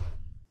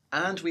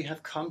 And we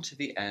have come to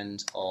the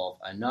end of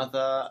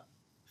another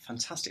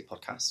fantastic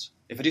podcast.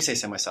 If I do say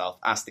so myself,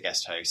 as the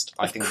guest host,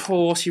 Of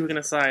course you were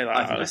going to say that.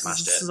 I think I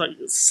smashed it. This is like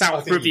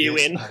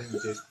self-reviewing. I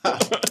think you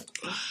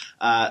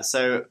did.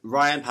 So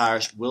Ryan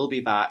Parish will be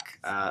back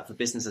for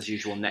business as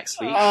usual next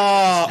week. Do you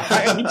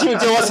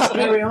know what's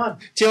happening? Do you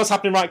know what's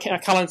happening? Right,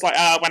 Callum's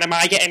like, when am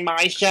I getting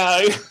my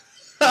show?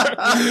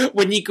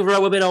 When you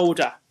grow a bit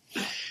older.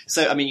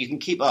 So, I mean, you can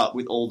keep up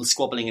with all the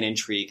squabbling and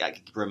intrigue at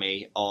Geeky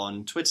Brummy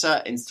on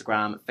Twitter,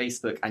 Instagram,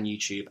 Facebook, and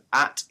YouTube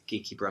at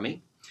Geeky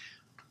Brummy.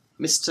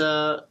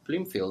 Mr.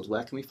 Bloomfield,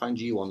 where can we find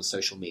you on the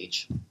social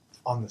media?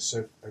 I like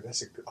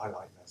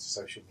that,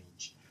 social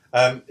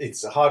media.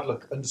 It's a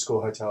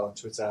hardluck_hotel on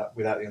Twitter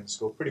without the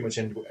underscore, pretty much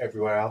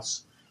everywhere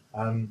else.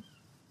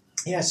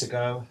 So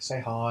go, say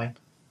hi.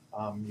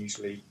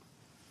 Usually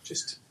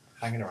just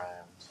hanging around.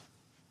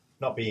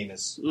 Not being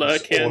as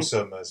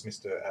awesome as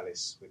Mr.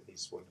 Ellis with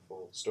his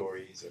wonderful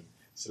stories and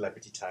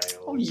celebrity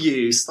tales. Oh,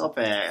 you, stop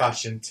it.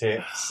 Fashion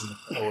tips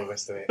and all the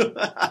rest of it.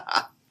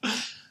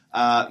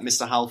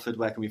 Mr. Halford,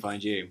 where can we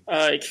find you?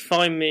 You can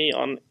find me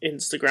on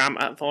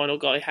Instagram at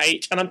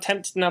VinylGuyH, and I'm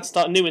tempted now to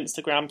start a new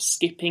Instagram,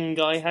 Skipping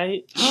Guy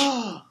H.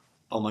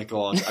 Oh my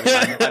god,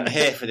 I'm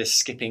here for this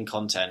skipping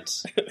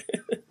content.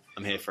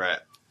 I'm here for it.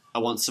 I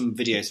want some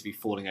videos of you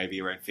falling over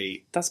your own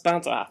feet. That's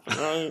bound to happen,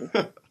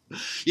 right?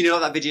 You know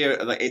that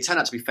video, like, it turned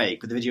out to be fake,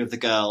 but the video of the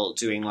girl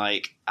doing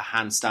like a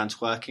handstand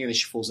twerking and then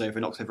she falls over,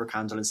 knocks over a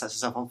candle and sets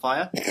herself on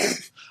fire.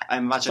 I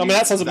imagine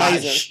that sounds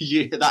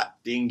amazing. That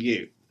being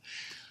you.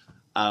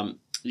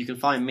 You can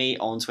find me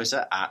on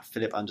Twitter at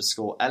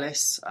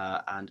Philip_Ellis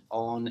and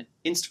on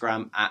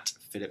Instagram at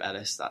Philip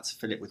Ellis. That's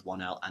Philip with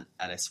 1 L and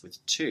Ellis with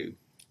 2.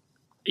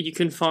 You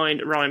can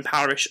find Ryan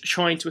Parish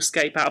trying to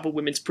escape out of a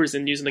women's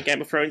prison using a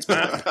Game of Thrones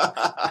map.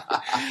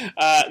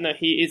 No,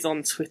 he is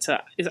on Twitter.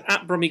 Is it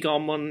at Brummy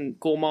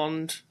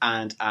Gourmand?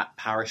 And at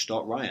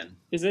Parish.Ryan.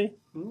 Is he?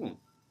 Mm.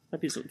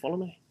 Maybe he doesn't follow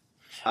me.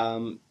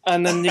 And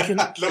then you can...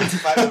 I'm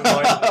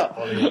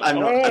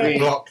not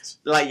blocked.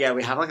 Like, yeah,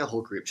 we have like a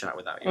whole group chat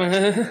without you.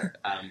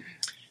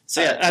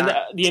 So yeah, and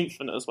the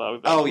Infinite as well.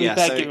 So you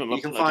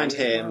can find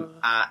him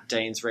at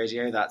Danes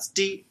Radio. That's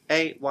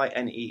DAYNESRADIO.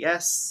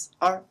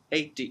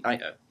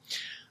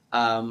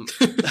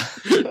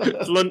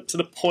 Blunt to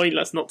the point.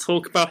 Let's not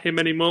talk about him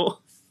anymore.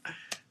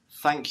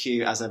 Thank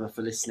you as ever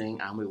for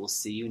listening, and we will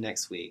see you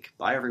next week.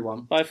 Bye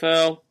everyone. Bye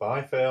Phil.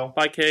 Bye Phil.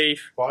 Bye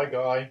Keith. Bye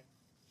Guy.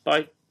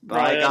 Bye.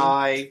 Bye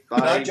Guy. Bye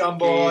Night John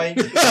Boy.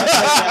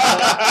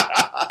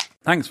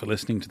 Thanks for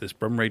listening to this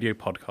Brum Radio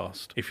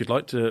podcast. If you'd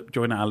like to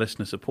join our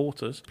listener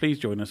supporters, please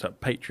join us at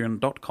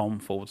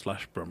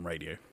patreon.com/Brum Radio.